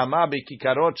 betalmeh nahama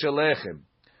bekikarot shelechem.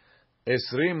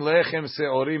 Esrim lechem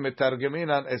seorim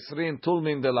metargeminan esrim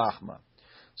tulmin de lachma.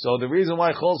 So the reason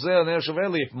why Chol Zeh Ner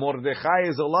Shoveli, if Mordechai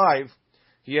is alive,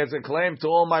 he has a claim to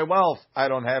all my wealth. I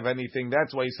don't have anything.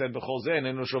 That's why he said B'chol Zeh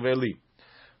Enenu Shoveli.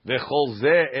 V'chol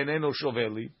Zeh Enenu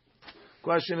Shoveli.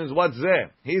 Question is, what's Zeh?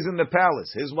 He's in the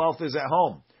palace. His wealth is at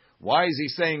home. Why is he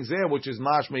saying Zeh, which is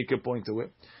Mashma, you could point to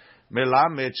it.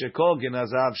 Melamed shekol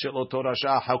genazav shelo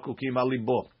torasha hakukim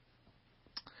alibo.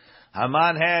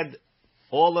 Haman had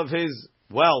all of his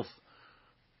wealth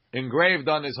engraved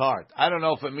on his heart. I don't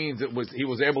know if it means he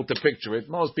was able to picture it.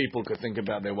 Most people could think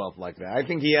about their wealth like that. I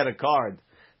think he had a card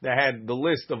that had the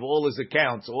list of all his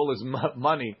accounts, all his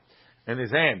money in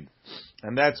his hand.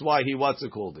 And that's why he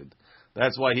called it.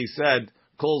 That's why he said,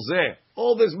 Kol Zeh,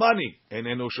 all this money.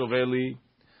 Enenu shoveli.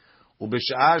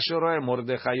 ובשעה שרואה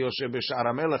מרדכי יושב בשער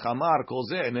המלך אמר כל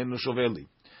זה איננו שווה לי.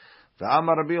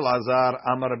 ואמר רבי אלעזר,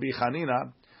 אמר רבי חנינא,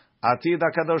 עתיד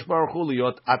הקדוש ברוך הוא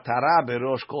להיות עטרה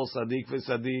בראש כל צדיק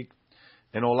וצדיק.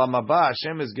 In עולם הבא,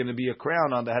 Hashem is going to be a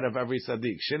crown on the head of every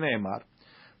tzaddik. שנאמר,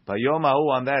 ביום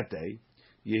ההוא, on that day,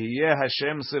 יהיה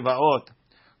השם צבאות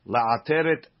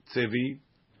לעטרת צבי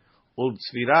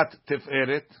ולצפירת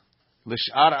תפארת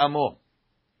לשאר עמו.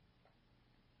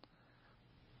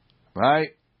 Right?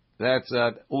 That's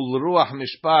ulruach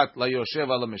mishpat la yoshev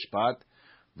al mishpat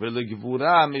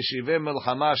velegvura mishive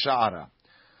melchama sha'ara.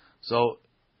 So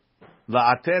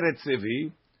la'ateret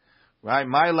tzevi, right?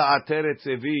 My la'ateret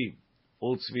tzevi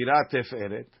ultzvira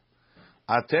teferet.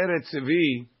 Ateret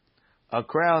tzevi, a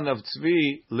crown of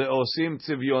tzvi leosim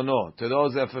tzivyono, to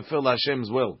those that fulfill Hashem's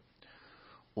will.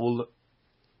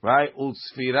 Right?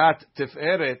 Ultzvirat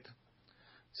teferet,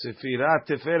 tzefirat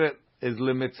teferet is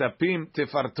limitzapim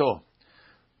tifarto.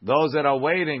 Those that are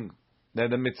waiting, they're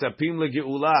the mitzapim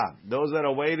legeula. Those that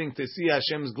are waiting to see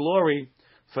Hashem's glory,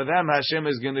 for them Hashem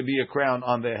is going to be a crown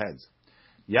on their heads.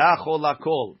 Yachol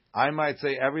lakol. I might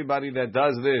say everybody that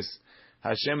does this,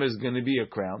 Hashem is going to be a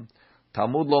crown.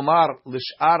 Talmud lomar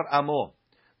lishar amo.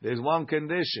 There's one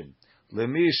condition.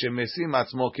 Lemi shemesim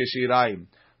atzmo keshirayim.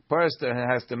 Person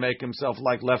has to make himself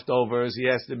like leftovers. He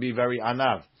has to be very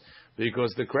anav,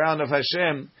 because the crown of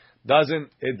Hashem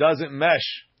doesn't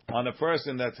mesh on a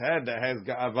person that's head that has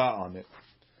ga'ava on it.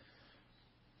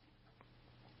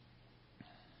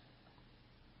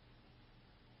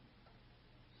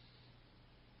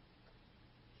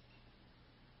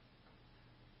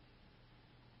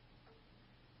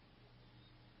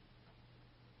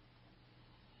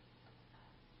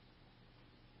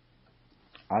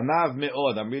 Anav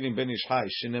me'od, I'm reading Ben Ish Chai,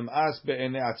 Shenim'as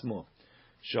be'ene atzmo,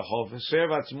 Shechoshev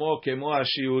atzmo kemo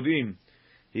ha'shiurim,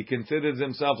 he considers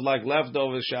himself like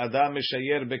leftovers, she'adam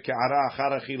meshayer be'ke'ara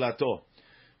achar achilato,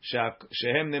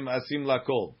 shehem nim'asim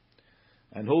lakol.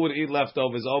 And who would eat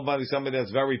leftovers? Somebody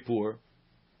that's very poor.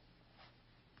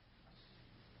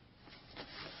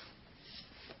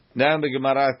 Now the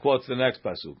Gemara quotes the next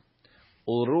pasuk.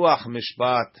 Uruach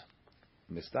mishpat,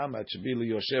 mistam it should be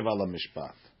liyoshev ala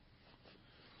mishpat.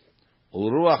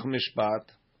 Uruach mishpat,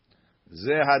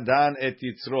 ze hadan et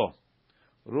yitzro.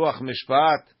 Ruach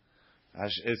mishpat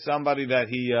is somebody that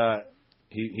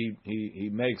he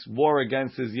makes war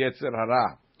against his yetzer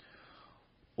hara.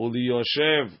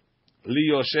 Uliyoshev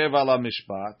ala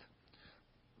mishpat.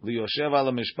 Liyoshev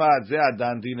ala mishpat, ze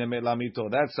hadan dine melamito.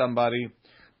 That's somebody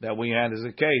that we hand as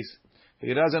a case.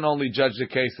 He doesn't only judge the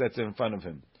case that's in front of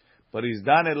him, but he's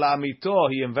done it lamito.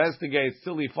 He investigates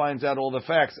till he finds out all the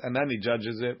facts, and then he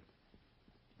judges it.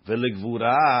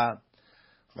 Veligvura,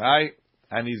 right?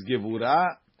 And he's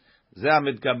givura. Ze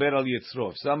mitkaber al yitzro.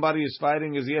 If somebody is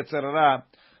fighting his yetzer hara,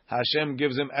 Hashem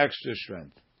gives him extra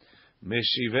strength.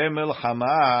 Meshive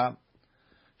milchama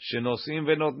shenosim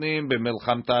venotnim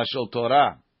b'milchamta shel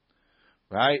Torah.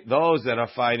 Right? Those that are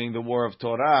fighting the war of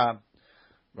Torah,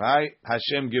 right?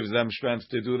 Hashem gives them strength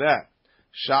to do that.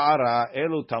 Sha'ara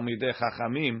elu talmidei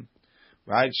chachamim,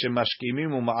 right?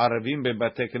 Shemashkimim u'ma'aravim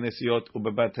bebate knesiot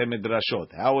u'bebate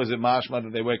midrashot. How is it mashma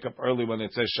that they wake up early when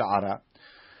it says sha'ara?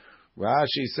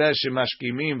 Rashi says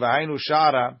shemashkimim v'hainu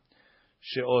sha'ara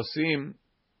she'osim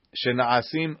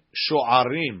shena'asim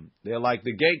shu'arim. They're like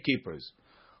the gatekeepers.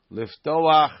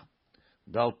 Liftoach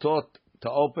daltot, to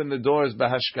open the doors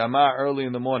bahashkama early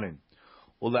in the morning.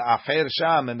 Ule'acher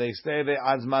sham, and they stay there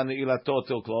azman ilatot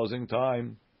till closing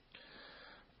time.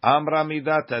 Amra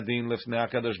midat adin lifnei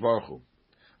HaKadosh Baruch Hu.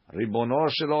 Ribono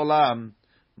shel olam,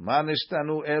 ma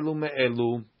nishtanu elu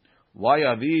me'elu. Why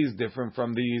are these different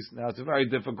from these? Now it's a very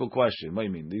difficult question. What do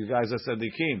you mean? These guys are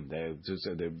tzaddikim.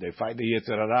 They fight the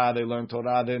yetzer hara. They learn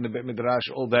Torah. They're in the Beit Midrash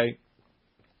all day.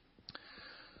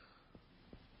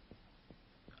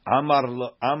 Amar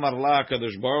la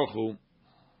HaKadosh Baruch Hu.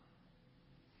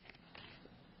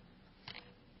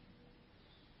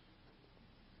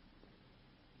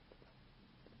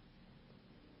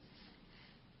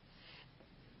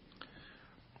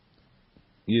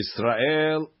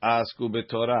 Yisrael asku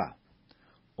b'Torah,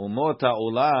 umot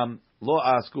ha'olam lo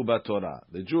asku b'Torah.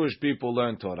 The Jewish people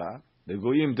learned Torah. The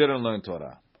Goyim didn't learn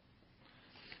Torah.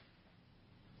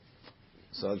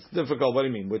 So it's difficult. What do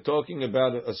you mean? We're talking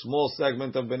about a small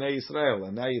segment of Bnei Israel,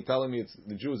 and now you're telling me it's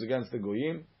the Jews against the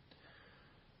Goyim?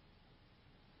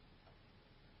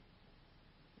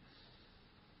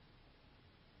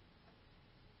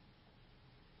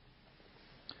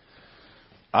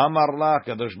 Amar la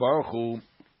Kadosh Baruch Hu.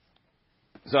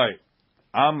 Sorry,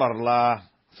 Amar la.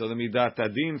 So the Midat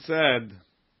Adin said,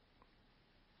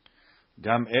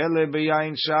 Gam ele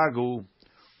beyain shagu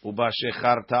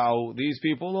ubashechar ta'u. These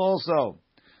people also,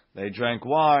 they drank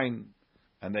wine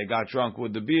and they got drunk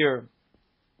with the beer.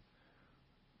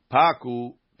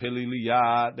 Paku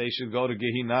peliliya, they should go to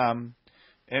Gehinam.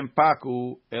 Em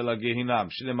paku ela Gehinam.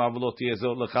 Shilem avlot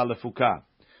yezot lecha lefuka.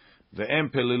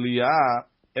 Ve'em peliliya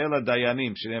ela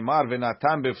dayanim. Shilemar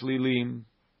ve'natam beflilim.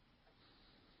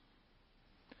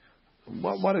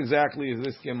 What exactly is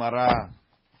this Gemara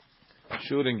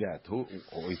shooting at? Who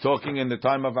are we talking in the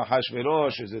time of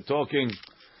Ahashverosh? Is it talking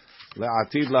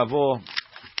le'atid lavo?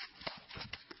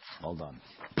 Hold on.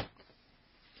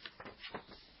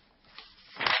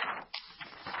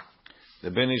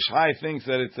 The Ben Ish Chai thinks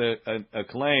that it's a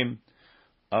claim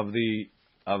of the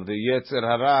Yetzer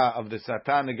Hara, of the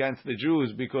Satan against the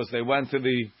Jews, because they went to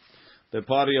the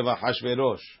party of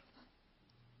Ahashverosh.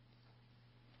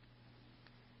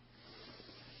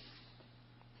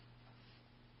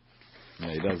 No,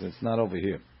 he doesn't. It's not over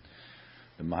here.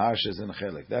 The Maharsh is in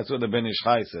Chelik. That's what the Ben Ish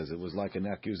Chai says. It was like an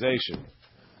accusation.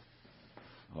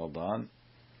 Hold on.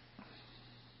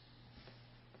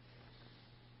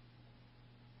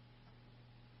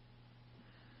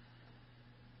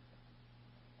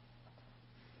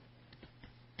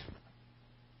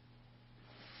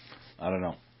 I don't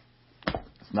know.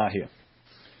 It's not here.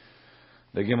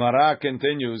 The Gemara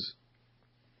continues.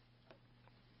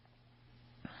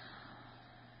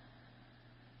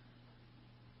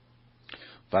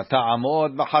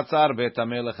 Vata'amod b'chatzar beit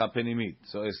HaMelech HaPenimit.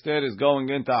 So Esther is going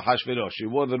into Ahashverosh. She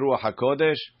wore the Ruach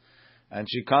HaKodesh, and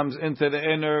she comes into the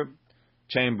inner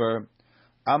chamber.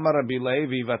 Amar Rabbi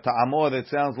Levi vata'amod. It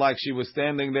sounds like she was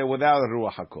standing there without a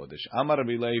Ruach HaKodesh. Amar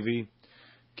Rabbi Levi,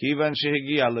 kivan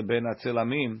shehigia leben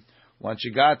atzilamim. When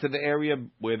she got to the area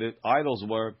where the idols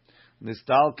were,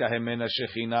 nistalka hemena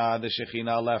shechina. The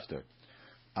shechina left her.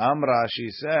 Amra, she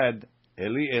said,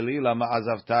 Eli, Eli, lama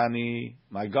azavtani.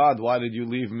 My God, why did you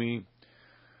leave me?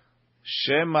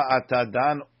 Shema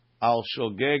atadan al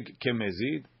shogeg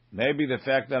kemezid. Maybe the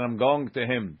fact that I'm going to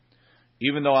him,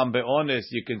 even though I'm be'ones,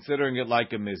 you're considering it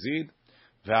like a mezid.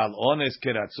 Ve'al ones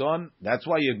keratzon. That's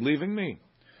why you're leaving me.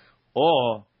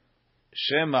 Or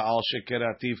Shema al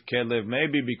shekerativ kelev.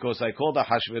 Maybe because I called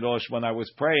Ahashverosh when I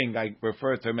was praying, I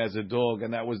referred to him as a dog,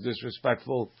 and that was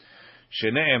disrespectful.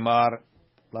 Shene'emar,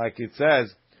 like it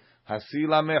says,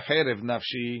 Hasila mecherev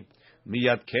nafshi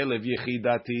miyad kelev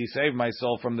yechidati. Save my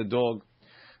soul from the dog.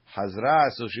 Hazra,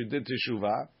 so she did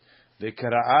teshuvah.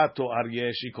 Ve'kara'ato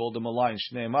aryeh, she called him a lion.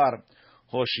 Shneimar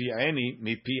hoshi'eni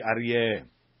mipi aryeh.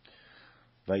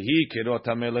 Vahi kirot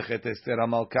hamelech et Esther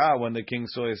hamalka. When the king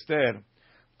saw Esther,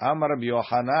 Amar Rabbi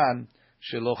Yochanan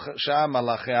shelosha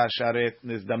malachei hasharet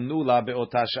nizdamnu la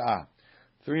be'ota sha'a.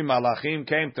 3 malachim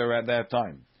came to her at that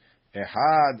time.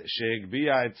 Ehad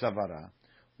she'egbiya et tzavara.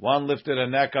 One lifted her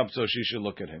neck up so she should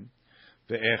look at him.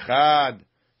 Ve'echad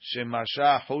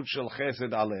shemasha hut shel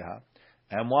chesed aleha.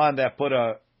 And one that put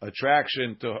a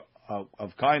attraction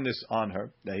of kindness on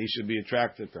her, that he should be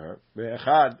attracted to her.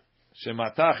 Ve'echad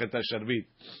shematach et hasharbit.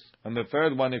 And the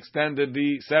third one extended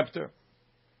the scepter.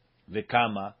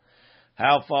 Ve'kama.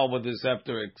 How far was the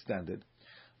scepter extended?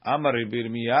 Amar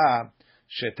Birmiyah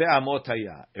shete amot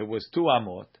haya. It was 2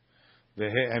 amot.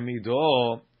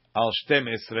 Ve'emido al shtem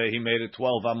esre, he made it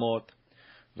 12 amot.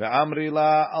 Ve'amri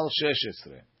la al shesh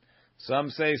esre. Some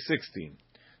say 16.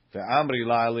 Ve'amri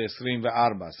la al esrim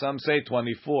ve'arba. Some say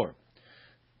 24.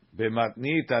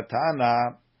 B'matnit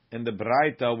Tana, in the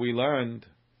Braita we learned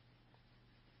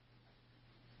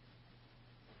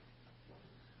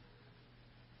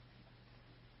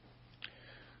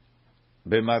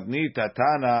B'matnit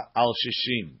Tana al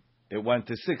shishim. It went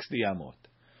to 60 amot.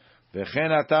 You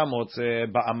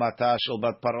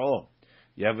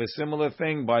have a similar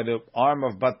thing by the arm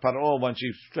of Bat Paro when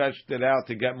she stretched it out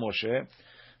to get Moshe.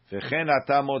 The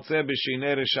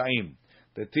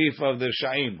teeth of the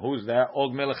Sha'im. Who's that?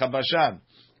 Og Melech HaBashan.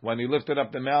 When he lifted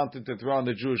up the mountain to throw on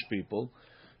the Jewish people,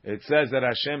 it says that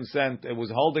Hashem sent, it was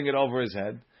holding it over his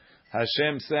head.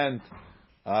 Hashem sent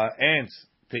ants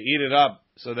to eat it up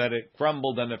so that it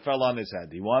crumbled and it fell on his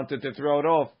head. He wanted to throw it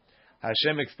off.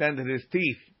 Hashem extended his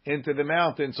teeth into the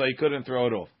mountain so he couldn't throw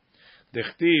it off.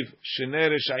 Dechtiv shnei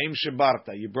reshaim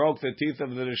shibarta. You broke the teeth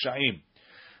of the reshaim.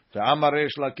 Ve'amar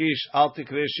Reish Lakish al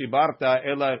tikre shibarta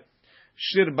ela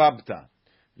shirbabta.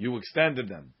 You extended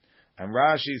them. And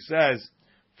Rashi says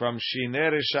from shnei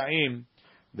reshaim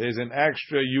there's an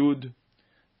extra yud,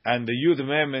 and the yud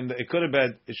mem, and it could have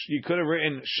been, you could have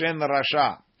written shen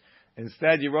rasha.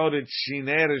 Instead you wrote it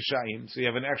shnei reshaim, so you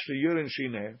have an extra yud in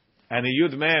shnei, and a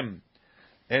yud mem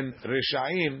in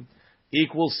Rishaim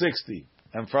equals 60.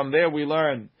 And from there we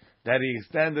learn that he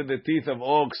extended the teeth of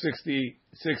Og 60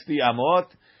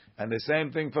 amot, and the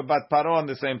same thing for Bat Paro, and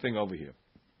the same thing over here.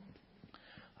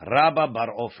 Rabba bar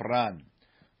Ofran,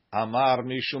 Amar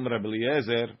Mishum Rabbi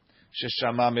Eliezer,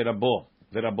 Sheshama mirabo,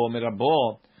 Virabo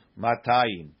mirabo,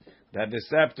 Matayim, that the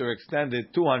scepter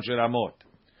extended 200 amot.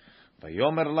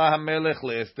 Vayomer la HaMelech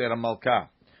leEsther HaMalka,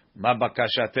 Ma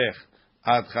bakashatech,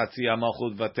 Ad Chatzi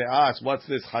HaMalchut v'te'as. What's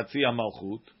this Chatzi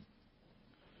HaMalchut?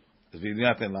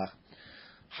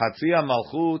 Chatzi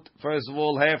HaMalchut, first of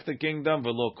all, half the kingdom,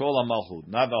 v'lo kol HaMalchut,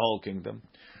 not the whole kingdom.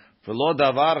 V'lo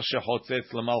davar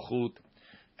shechotzetz l'malchut,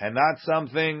 and not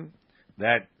something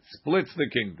that splits the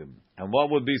kingdom. And what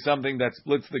would be something that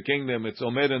splits the kingdom? It's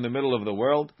omed in the middle of the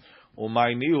world.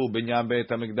 Umaynihu binyan Beit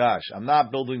HaMikdash. I'm not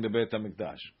building the Beit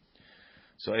HaMikdash.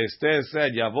 So Esther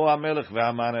said, Yavo HaMelech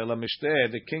ve'Haman el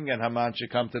HaMishteh, the king and Haman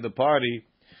should come to the party.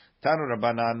 Tanu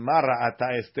Rabbanan, Mara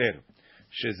ata Esther,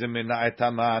 shezimina et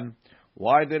Haman.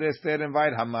 Why did Esther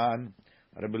invite Haman?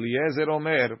 Rabbi Eliezer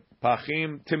Omer,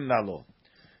 Pachim Timnalo.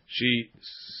 She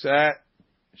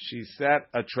set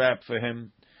a trap for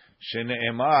him.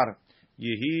 Shene'emar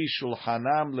Yehi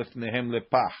shulchanam lifnehem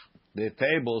lepach. Their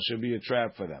table should be a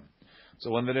trap for them.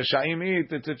 So when the Reshaim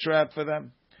eat, it's a trap for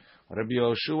them. Rabbi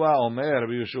Yoshua Omer,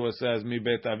 Rabbi Yoshua says, Mi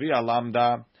bet avi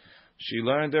alamda. She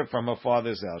learned it from her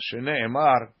father's house.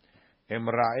 Shene'emar em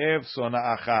ra'ev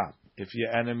sona'acha. If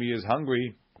your enemy is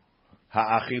hungry,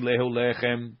 ha'achilehu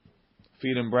lechem,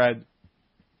 feed him bread.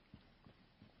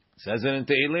 Says it in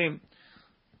Tehillim.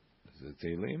 Is it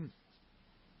Tehillim?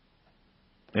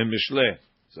 In Mishleh.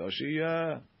 So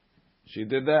she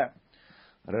did that.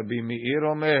 Rabbi Meir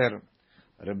Omer.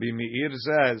 Rabbi Meir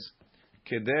says,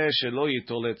 Kedeh shelo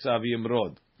yitol etzav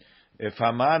yimrod. If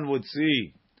Haman would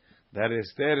see that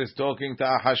Esther is talking to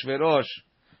Ahashverosh,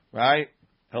 right?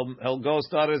 He'll go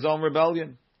start his own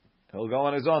rebellion. He'll go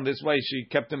on his own. This way she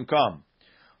kept him calm.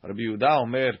 Rabbi Yehuda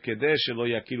Omer, Kedeh shelo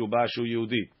yakiru bashu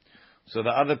Yehudi. So the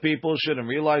other people shouldn't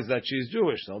realize that she's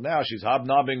Jewish. So now she's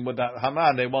hobnobbing with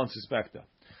Haman, they won't suspect her.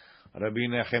 Rabbi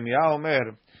Nehemiah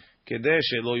Omer, Kedeh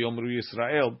shelo yomru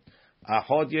Yisrael,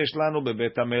 Achot yesh lanu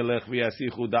bebet hamelech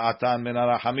v'yasichu da'atan min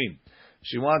harachamim.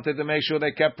 She wanted to make sure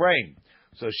they kept praying.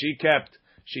 So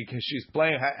she's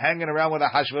playing, hanging around with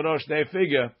Ahashverosh. They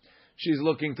figure she's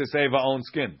looking to save her own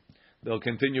skin. They'll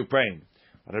continue praying.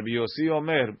 Rabbi Yossi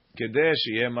Omer, Kedeh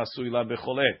sheyeh masui la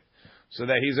becholeh. So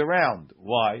that he's around.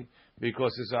 Why?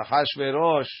 Because it's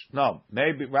Ahashverosh. No,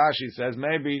 maybe, Rashi says,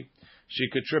 maybe she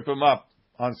could trip him up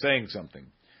on saying something.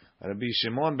 Rabbi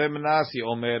Shimon ben Menashe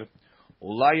Omer,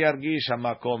 Ulai yargish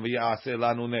hamakom v'yaseh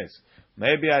lanu nes.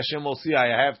 Maybe Hashem will see, I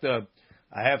have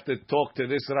to talk to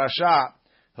this Rasha.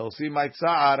 He'll see my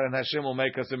tsa'ar, and Hashem will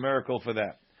make us a miracle for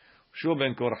that. Shu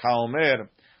ben Korcha Omer,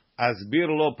 Asbir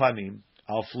lo panim,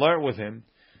 I'll flirt with him,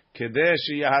 Kedeh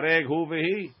sheyahareg hu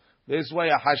v'hi. This way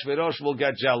Ahashverosh will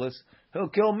get jealous. He'll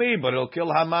kill me, but he'll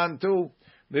kill Haman too.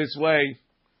 This way,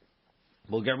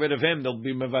 we'll get rid of him. They'll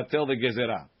be mevatel the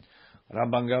gezerah.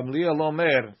 Rabban Gamliel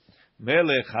Omer,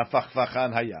 Melech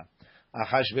hafachfachan haya.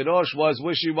 Ahashverosh was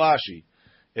wishy-washy.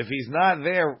 If he's not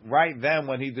there right then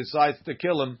when he decides to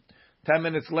kill him, 10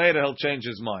 minutes later he'll change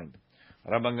his mind.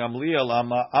 Rabban Gamliel,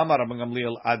 Amar Rabban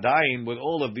Gamliel, Adayin, with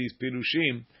all of these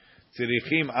pirushim,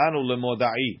 tzirichim anu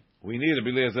lemodai. We need to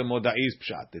be as a modai's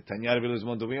pshat. The Tanya Rabbi Eliezer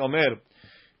Modai Omer,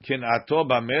 kin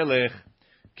atoba melech,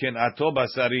 kin atoba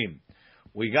sarim.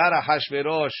 We got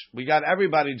Ahashverosh. We got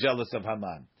everybody jealous of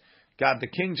Haman. Got the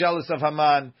king jealous of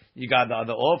Haman. You got the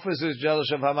other officers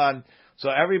jealous of Haman. So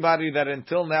everybody that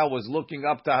until now was looking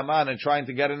up to Haman and trying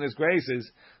to get in his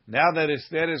graces, now that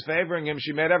Esther is favoring him,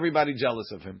 she made everybody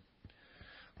jealous of him.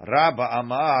 Rabba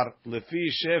Amar lefi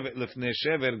lifnei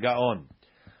shever gaon.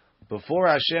 Before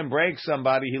Hashem breaks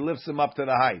somebody, He lifts him up to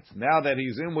the heights. Now that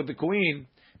he's in with the queen,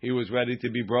 he was ready to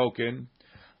be broken.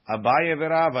 Abaye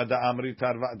v'Rava da amri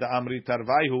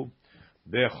tarvayhu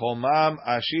bechomam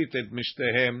ashitet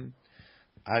mishtehem.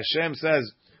 Hashem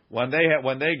says, when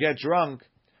they get drunk,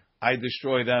 I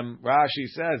destroy them. Rashi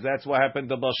says that's what happened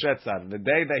to Belshazzar. The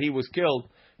day that he was killed,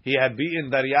 he had beaten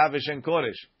Daryavish and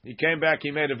Koresh. He came back, he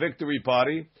made a victory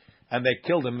party, and they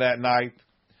killed him that night.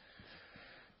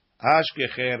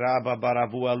 Ashkeche Rabba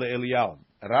Baravua le'Eliyahu.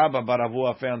 Rabba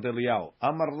Baravua found Eliyahu.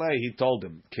 Amar le, he told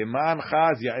him, Kiman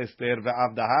chazya Esther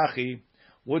ve'avdahachi.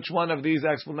 Which one of these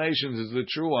explanations is the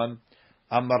true one?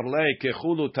 Amar le,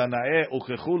 kechulu tana'eh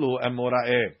ukechulu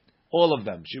emora'eh. All of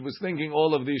them. She was thinking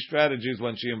all of these strategies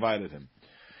when she invited him.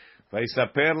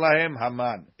 Vaysaper lahem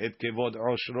Haman et kevod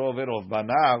oshro verov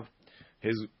banav.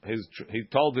 He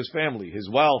told his family, his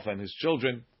wealth and his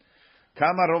children.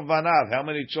 Kama rov banav. How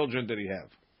many children did he have?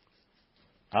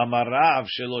 Amar Rav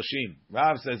sheloshim.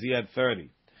 Rav says he had 30.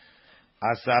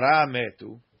 Asara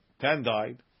metu. 10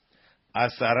 died.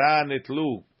 Asara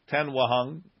nitlu. 10 were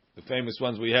hung. The famous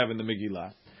ones we have in the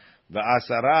Megillah.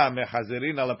 V'asara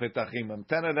mechazerin ala petachim. And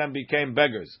 10 of them became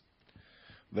beggars.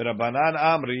 V'Rabbanan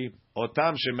Amri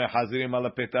otam shemechazerim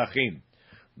ala petachim.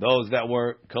 Those that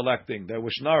were collecting, they were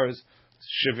shnars.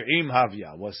 Shiv'im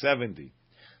havya was 70.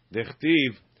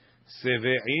 Dechtiv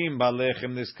seve'im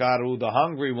balechem niskaru. The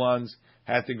hungry ones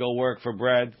had to go work for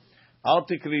bread. Al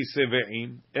tikri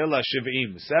seve'im illa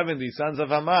shiv'im. 70 sons of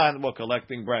Haman were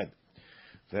collecting bread.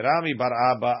 V'Rami bar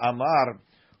Abba Amar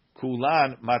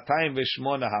Kulan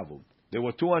 208 havu. There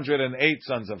were 208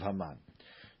 sons of Haman.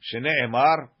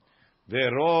 Shene'emar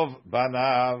Verov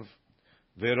banav.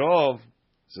 Verov.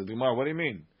 So the Gemara, what do you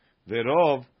mean?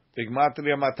 Verov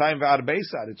bigmatria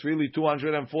 214. It's really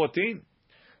 214.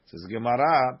 Says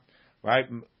Gemara, right?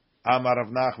 Amar Rav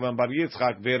Nachman bar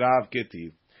Yitzchak verav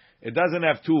ketiv. It doesn't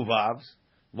have 2 vavs.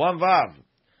 1 vav.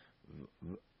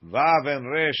 Vav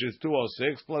and resh is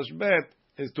 206 plus bet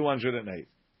is 208.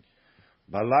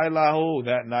 Balaylahu,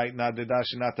 that night, Nadida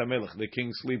Shenat HaMelech, the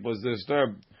king's sleep was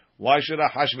disturbed. Why should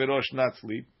Ahashverosh not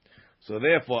sleep? So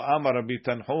therefore, Amar Rabbi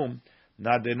Tanhum,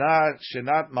 Nadina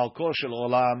Shenat Malko Shel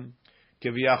Olam,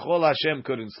 Kiviyachol Hashem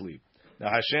couldn't sleep. Now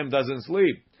Hashem doesn't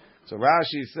sleep. So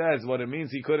Rashi says what it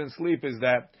means he couldn't sleep is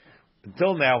that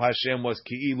until now Hashem was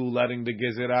Ki'ilu letting the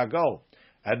Gezerah go.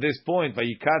 At this point,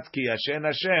 Vayikatz Ki Hashem,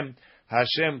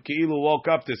 Hashem Ki'ilu woke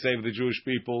up to save the Jewish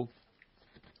people.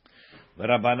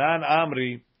 Rabbanan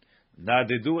Amri,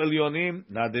 Nadedu Elyonim,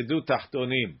 Nadedu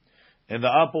Tachtonim. In the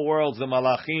upper worlds, the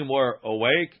Malachim were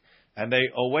awake, and they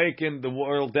awakened the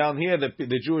world down here,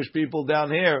 the Jewish people down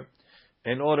here,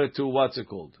 in order to, what's it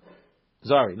called?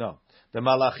 Sorry, no. The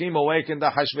Malachim awakened the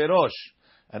Hashverosh,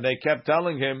 and they kept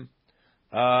telling him,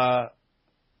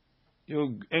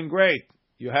 you're great.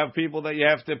 You have people that you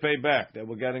have to pay back. They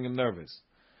were getting him nervous.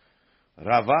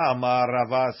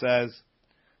 Rava says,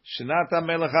 Shnata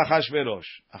Melech Achashverosh.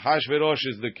 Achashverosh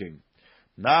is the king.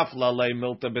 Nafla le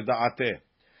milta b'da'ateh.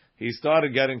 He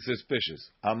started getting suspicious.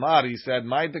 Amar, he said,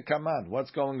 Maida Kaman,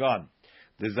 what's going on?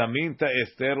 The Zaminta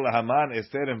Esther Haman.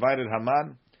 Esther invited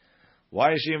Haman.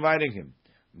 Why is she inviting him?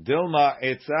 Dilma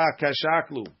Etza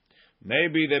Kashaklu.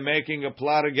 Maybe they're making a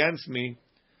plot against me.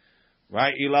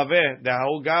 Right? Ilave, the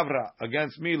Ha'ul Gavra,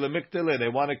 against me, Lemiktele, they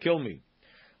want to kill me.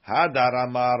 Hadar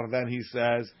Amar, then he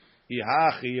says,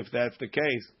 Ihachi, if that's the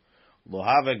case,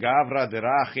 Lohave Gavra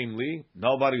derachim li,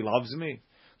 nobody loves me.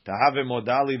 To have a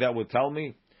modali that would tell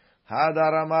me.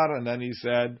 Hadar Amar, and then he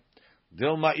said,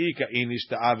 Dilma Ika inish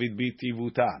ta'avid biti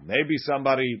vuta. Maybe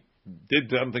somebody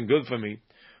did something good for me.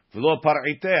 V'lo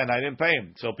par'ite, and I didn't pay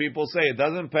him. So people say it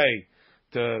doesn't pay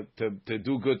to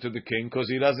do good to the king because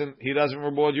he doesn't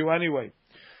reward you anyway.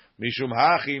 Mishum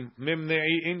hachim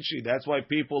mimnei inchi. That's why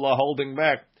people are holding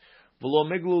back. V'lo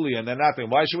migluli, and they're nothing.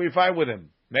 Why should we fight with him?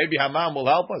 Maybe Haman will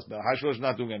help us, but Hashverosh is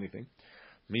not doing anything.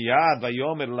 Miyad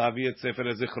vayomer lavi et sefer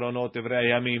zichronot evrei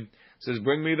yamim. Says,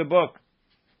 bring me the book.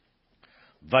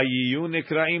 Vayiyu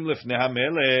nikraim lifnei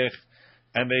hamelech,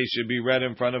 and they should be read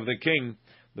in front of the king.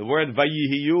 The word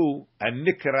vayiyu and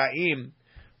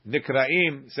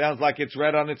nikraim sounds like it's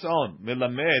read on its own.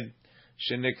 Milamed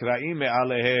shenikraim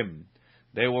alehem.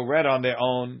 They were read on their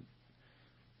own.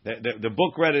 The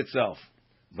book read itself.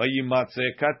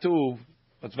 Vayimatze katuv.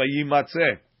 What's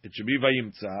vayimatze? It should be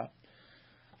vayimtza.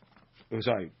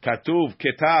 Sorry, katuv,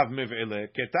 ketav miv'ile.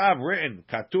 Ketav written.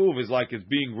 Katuv is like it's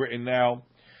being written now.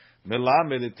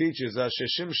 Melamed, it teaches us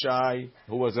Sheshimshai,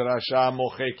 who was a Rasha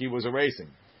Mocheki, was erasing.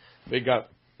 They got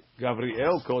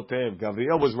Gavriel Kotev.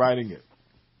 Gavriel was writing it.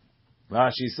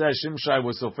 Rashi says Shimshai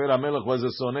was Sofer HaMelech, was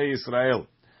a Sonei Israel.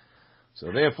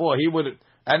 So therefore, he would,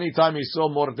 anytime he saw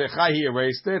Mordechai, he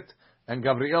erased it, and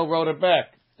Gavriel wrote it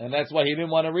back. And that's why he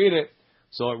didn't want to read it,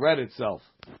 so it read itself.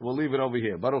 We'll leave it over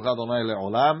here. Baruch Adonai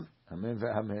le'olam. Amen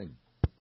ve'amen.